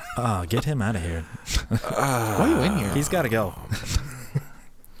 Like, oh, get him out of here. Why are you in here? He's got to go.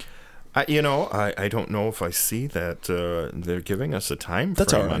 I don't know if I see that they're giving us a time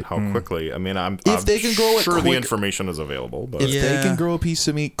That's frame all right. on how quickly. I mean, I'm they can grow it sure the quick- information is available, but If they Yeah. can grow a piece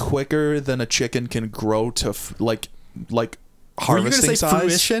of meat quicker than a chicken can grow to like Were you harvesting gonna say size.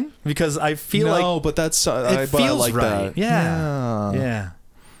 fruition? Because I feel No, like but that's it I feels like right. that. Yeah. Yeah.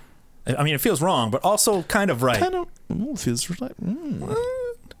 I mean, it feels wrong, but also kind of right. Kind of feels like.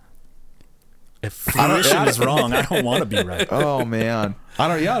 If fruition is wrong, I don't want to be right. Oh man, I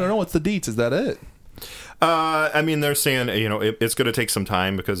don't know what's the deets. Is that it? I mean, they're saying it's going to take some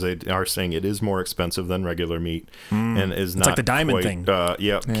time because they are saying it is more expensive than regular meat and is not like the diamond thing.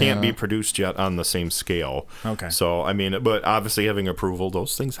 Can't be produced yet on the same scale. Okay. So I mean, but obviously having approval,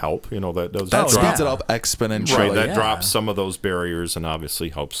 those things help. That those That Oh, speeds yeah. it up exponentially. right. That yeah. drops some of those barriers and obviously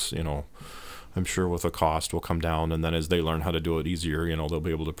helps. I'm sure with the cost will come down, and then as they learn how to do it easier, they'll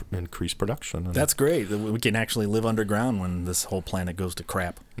be able to increase production. And, That's great. We can actually live underground when this whole planet goes to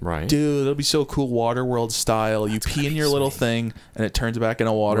crap. right. Dude, it'll be so cool, Waterworld style. You pee in your little thing, and it turns back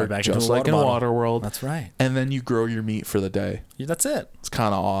into water, Right back just into a like in water bottle. Waterworld. That's right. And then you grow your meat for the day. Yeah, that's it. It's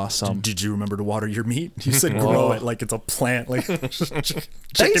kind of awesome. Did you remember to water your meat? You said grow it like it's a plant. Like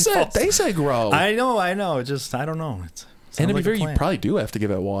They say grow. I know. It just I don't know. and to be like fair, you probably do have to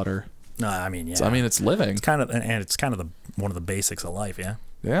give it water. No, I mean, yeah. So, I mean, it's living. it's kind of one of the basics of life. Yeah.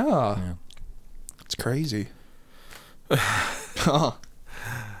 Yeah. It's crazy.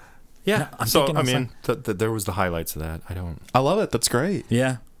 Yeah. I'm So thinking I of mean, there was the highlights of that. I don't. I love it. That's great.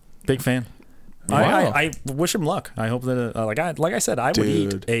 Yeah. Big fan. Wow. I wish him luck. I hope that like I said, I would eat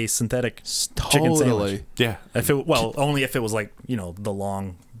Dude. a synthetic chicken sandwich. Totally. Yeah. Only if it was like the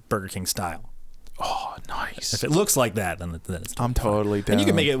long Burger King style. Oh, nice. If it looks like that, then it's I'm totally down. And you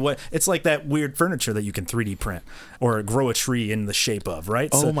can make it it's like that weird furniture that you can 3D print or grow a tree in the shape of, right?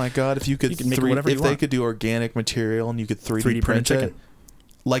 Oh So my god! If you could, you can make it whatever you if they want. could do organic material and you could 3D, 3D print print chicken. it,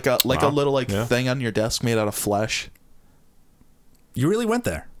 like a Wow. little Yeah. thing on your desk made out of flesh. You really went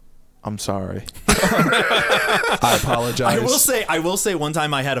there. I'm sorry. I apologize. I will say one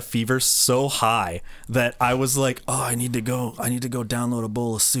time I had a fever so high that I was like, "Oh, I need to go download a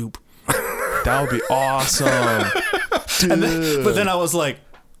bowl of soup." That would be awesome. Dude. But then I was like,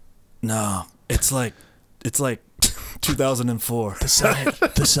 "No, it's like 2004. the science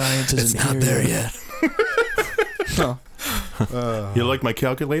It's isn't not here there yet." You like my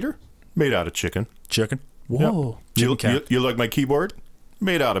calculator? Made out of chicken. Chicken. Whoa. You like my keyboard?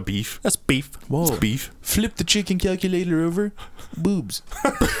 Made out of beef. That's beef. Whoa. It's beef. Flip the chicken calculator over. Boobs.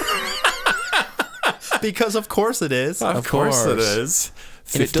 Because of course it is. Of course it is.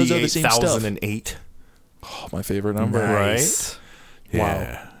 And it does all the same stuff. 58,008. Oh, my favorite number. Nice.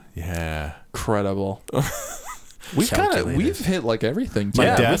 Yeah. Yeah. Incredible. We've hit like everything. My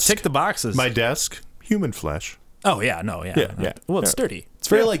Yeah, too. we desk. tick the boxes. My desk, human flesh. Oh yeah, no, yeah. Yeah. Well, it's Yeah. sturdy. It's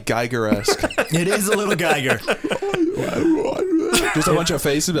very like Geiger-esque. It is a little Geiger. Just a bunch of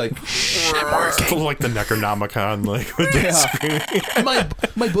faces like, Like the Necronomicon, like with the screaming.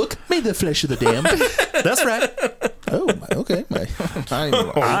 my book made the flesh of the damned. That's right. Oh, okay.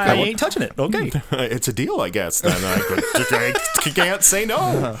 I ain't touching it. Okay. It's a deal, I guess. Then I can't say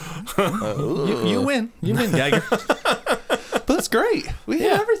no. You win. You win, Geiger. But that's great. We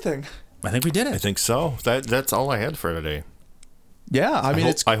hit everything. I think we did I it. think so. That's all I had for today. Yeah, I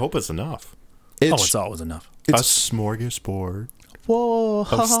mean, I hope it's enough. It's always enough. A smorgasbord whoa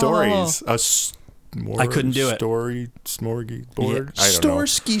of stories. I couldn't do it. Story smorgasbord. Yeah. I don't know.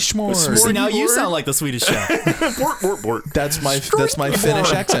 Storsky schmorg. See, now you sound like the Swedish chef. Bort, bort, bort. That's my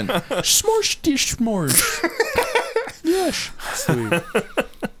Finnish accent. Smorshty smorsh. Yes. Sweet.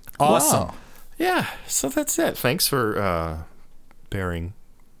 Awesome. Wow. Yeah. So that's it. Thanks for bearing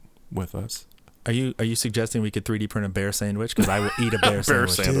with us. Are you suggesting we could 3D print a bear sandwich? Because I will eat a bear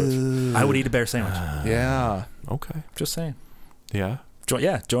sandwich. sandwich. I would eat a bear sandwich. Yeah. Okay. Just saying. Yeah.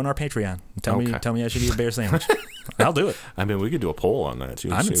 Join our Patreon. Tell Okay. me I should eat a bear sandwich. I'll do it. I mean, we could do a poll on that.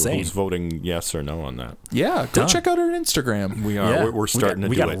 I'm See insane. who's voting yes or no on that. Yeah, go Done. check out our Instagram. We are. Yeah. We're starting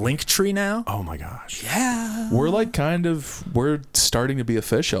we to do got it. a link tree now. Oh my gosh. Yeah. We're like we're starting to be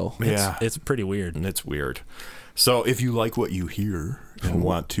official. Yeah. It's pretty weird. It's weird. So if you like what you hear and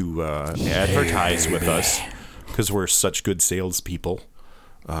want to advertise with us, because we're such good salespeople,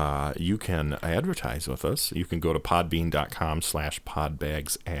 you can advertise with us. You can go to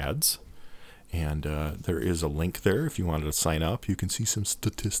podbean.com/podbagsads. And there is a link there if you wanted to sign up. You can see some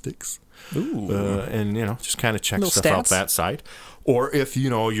statistics. Ooh. And, just kind of check Little stuff out stats. that side. Or if,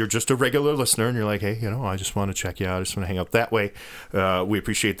 you're just a regular listener and you're like, hey, I just want to check you out. I just want to hang out that way. We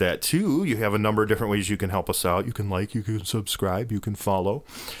appreciate that, too. You have a number of different ways you can help us out. You can like, you can subscribe, you can follow.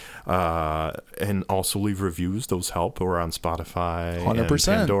 And also leave reviews. Those help. We're on Spotify, 100%. and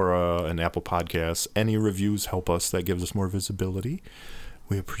Pandora, and Apple Podcasts. Any reviews help us. That gives us more visibility.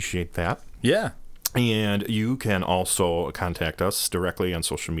 We appreciate that. Yeah. And you can also contact us directly on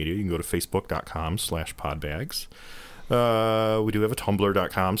social media. You can go to facebook.com/podbags. We do have a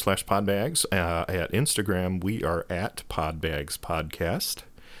tumblr.com/podbags. At Instagram, we are at podbagspodcast.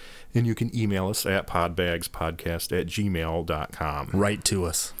 And you can email us at podbagspodcast@gmail.com. Write to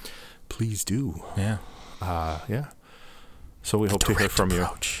us. Please do. Yeah. Yeah. So we hope to hear from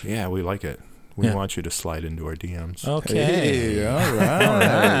approach. you. Yeah, we like it. We Yeah. want you to slide into our DMs. Okay. Hey, all right. All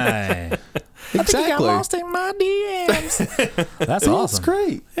right. Exactly. in my DMs. That's That's awesome.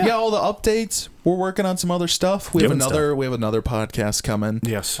 great. Yeah. All the updates. We're working on some other stuff. We have Doing another podcast coming.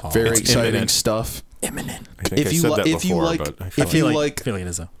 Yes. Very It's exciting imminent. stuff. Imminent. I think I said that before, but I feel if you I like feel like it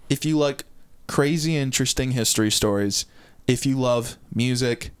is though. if you like crazy interesting history stories, if you love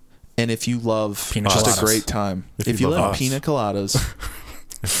music, and if you love Pina just coladas. a great time, If if you you love love us. pina coladas,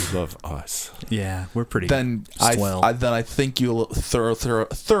 if you love us. Yeah, we're pretty. then swell. I think you'll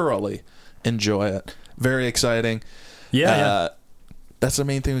thoroughly enjoy it. Very exciting. yeah. That's the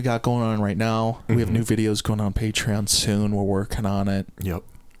main thing we got going on right now. We have new videos going on Patreon soon. We're working on it. Yep.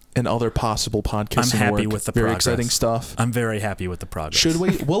 And other possible podcasts. I'm happy with the very progress. exciting stuff. I'm very happy with the progress. Should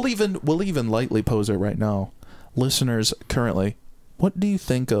we? We'll even lightly pose it right now, listeners. Currently, what do you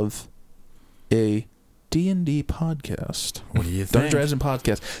think of a D&D podcast? What do you think? Dungeons Dragons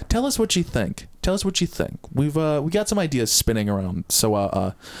podcast. Tell us what you think. Tell us what you think. We got some ideas spinning around.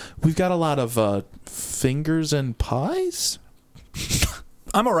 So we've got a lot of fingers and pies.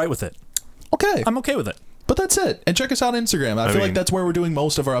 I'm all right with it. Okay, I'm okay with it. but that's it. And check us out on Instagram. I feel mean- like that's where we're doing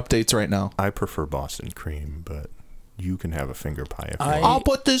most of our updates right now. I prefer Boston cream, but you can have a finger pie if you I- want. I'll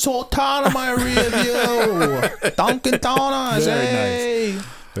put this whole town in my review. Dunkin' Donuts, Very hey.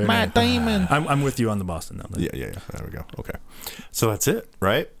 Very Matt nice. Damon. I'm with you on the Boston though. Yeah. There we go. Okay. So that's it,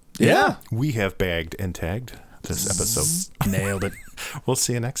 right? Yeah. We have bagged and tagged this episode. Nailed it. We'll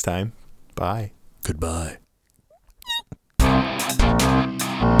see you next time. Bye. Goodbye.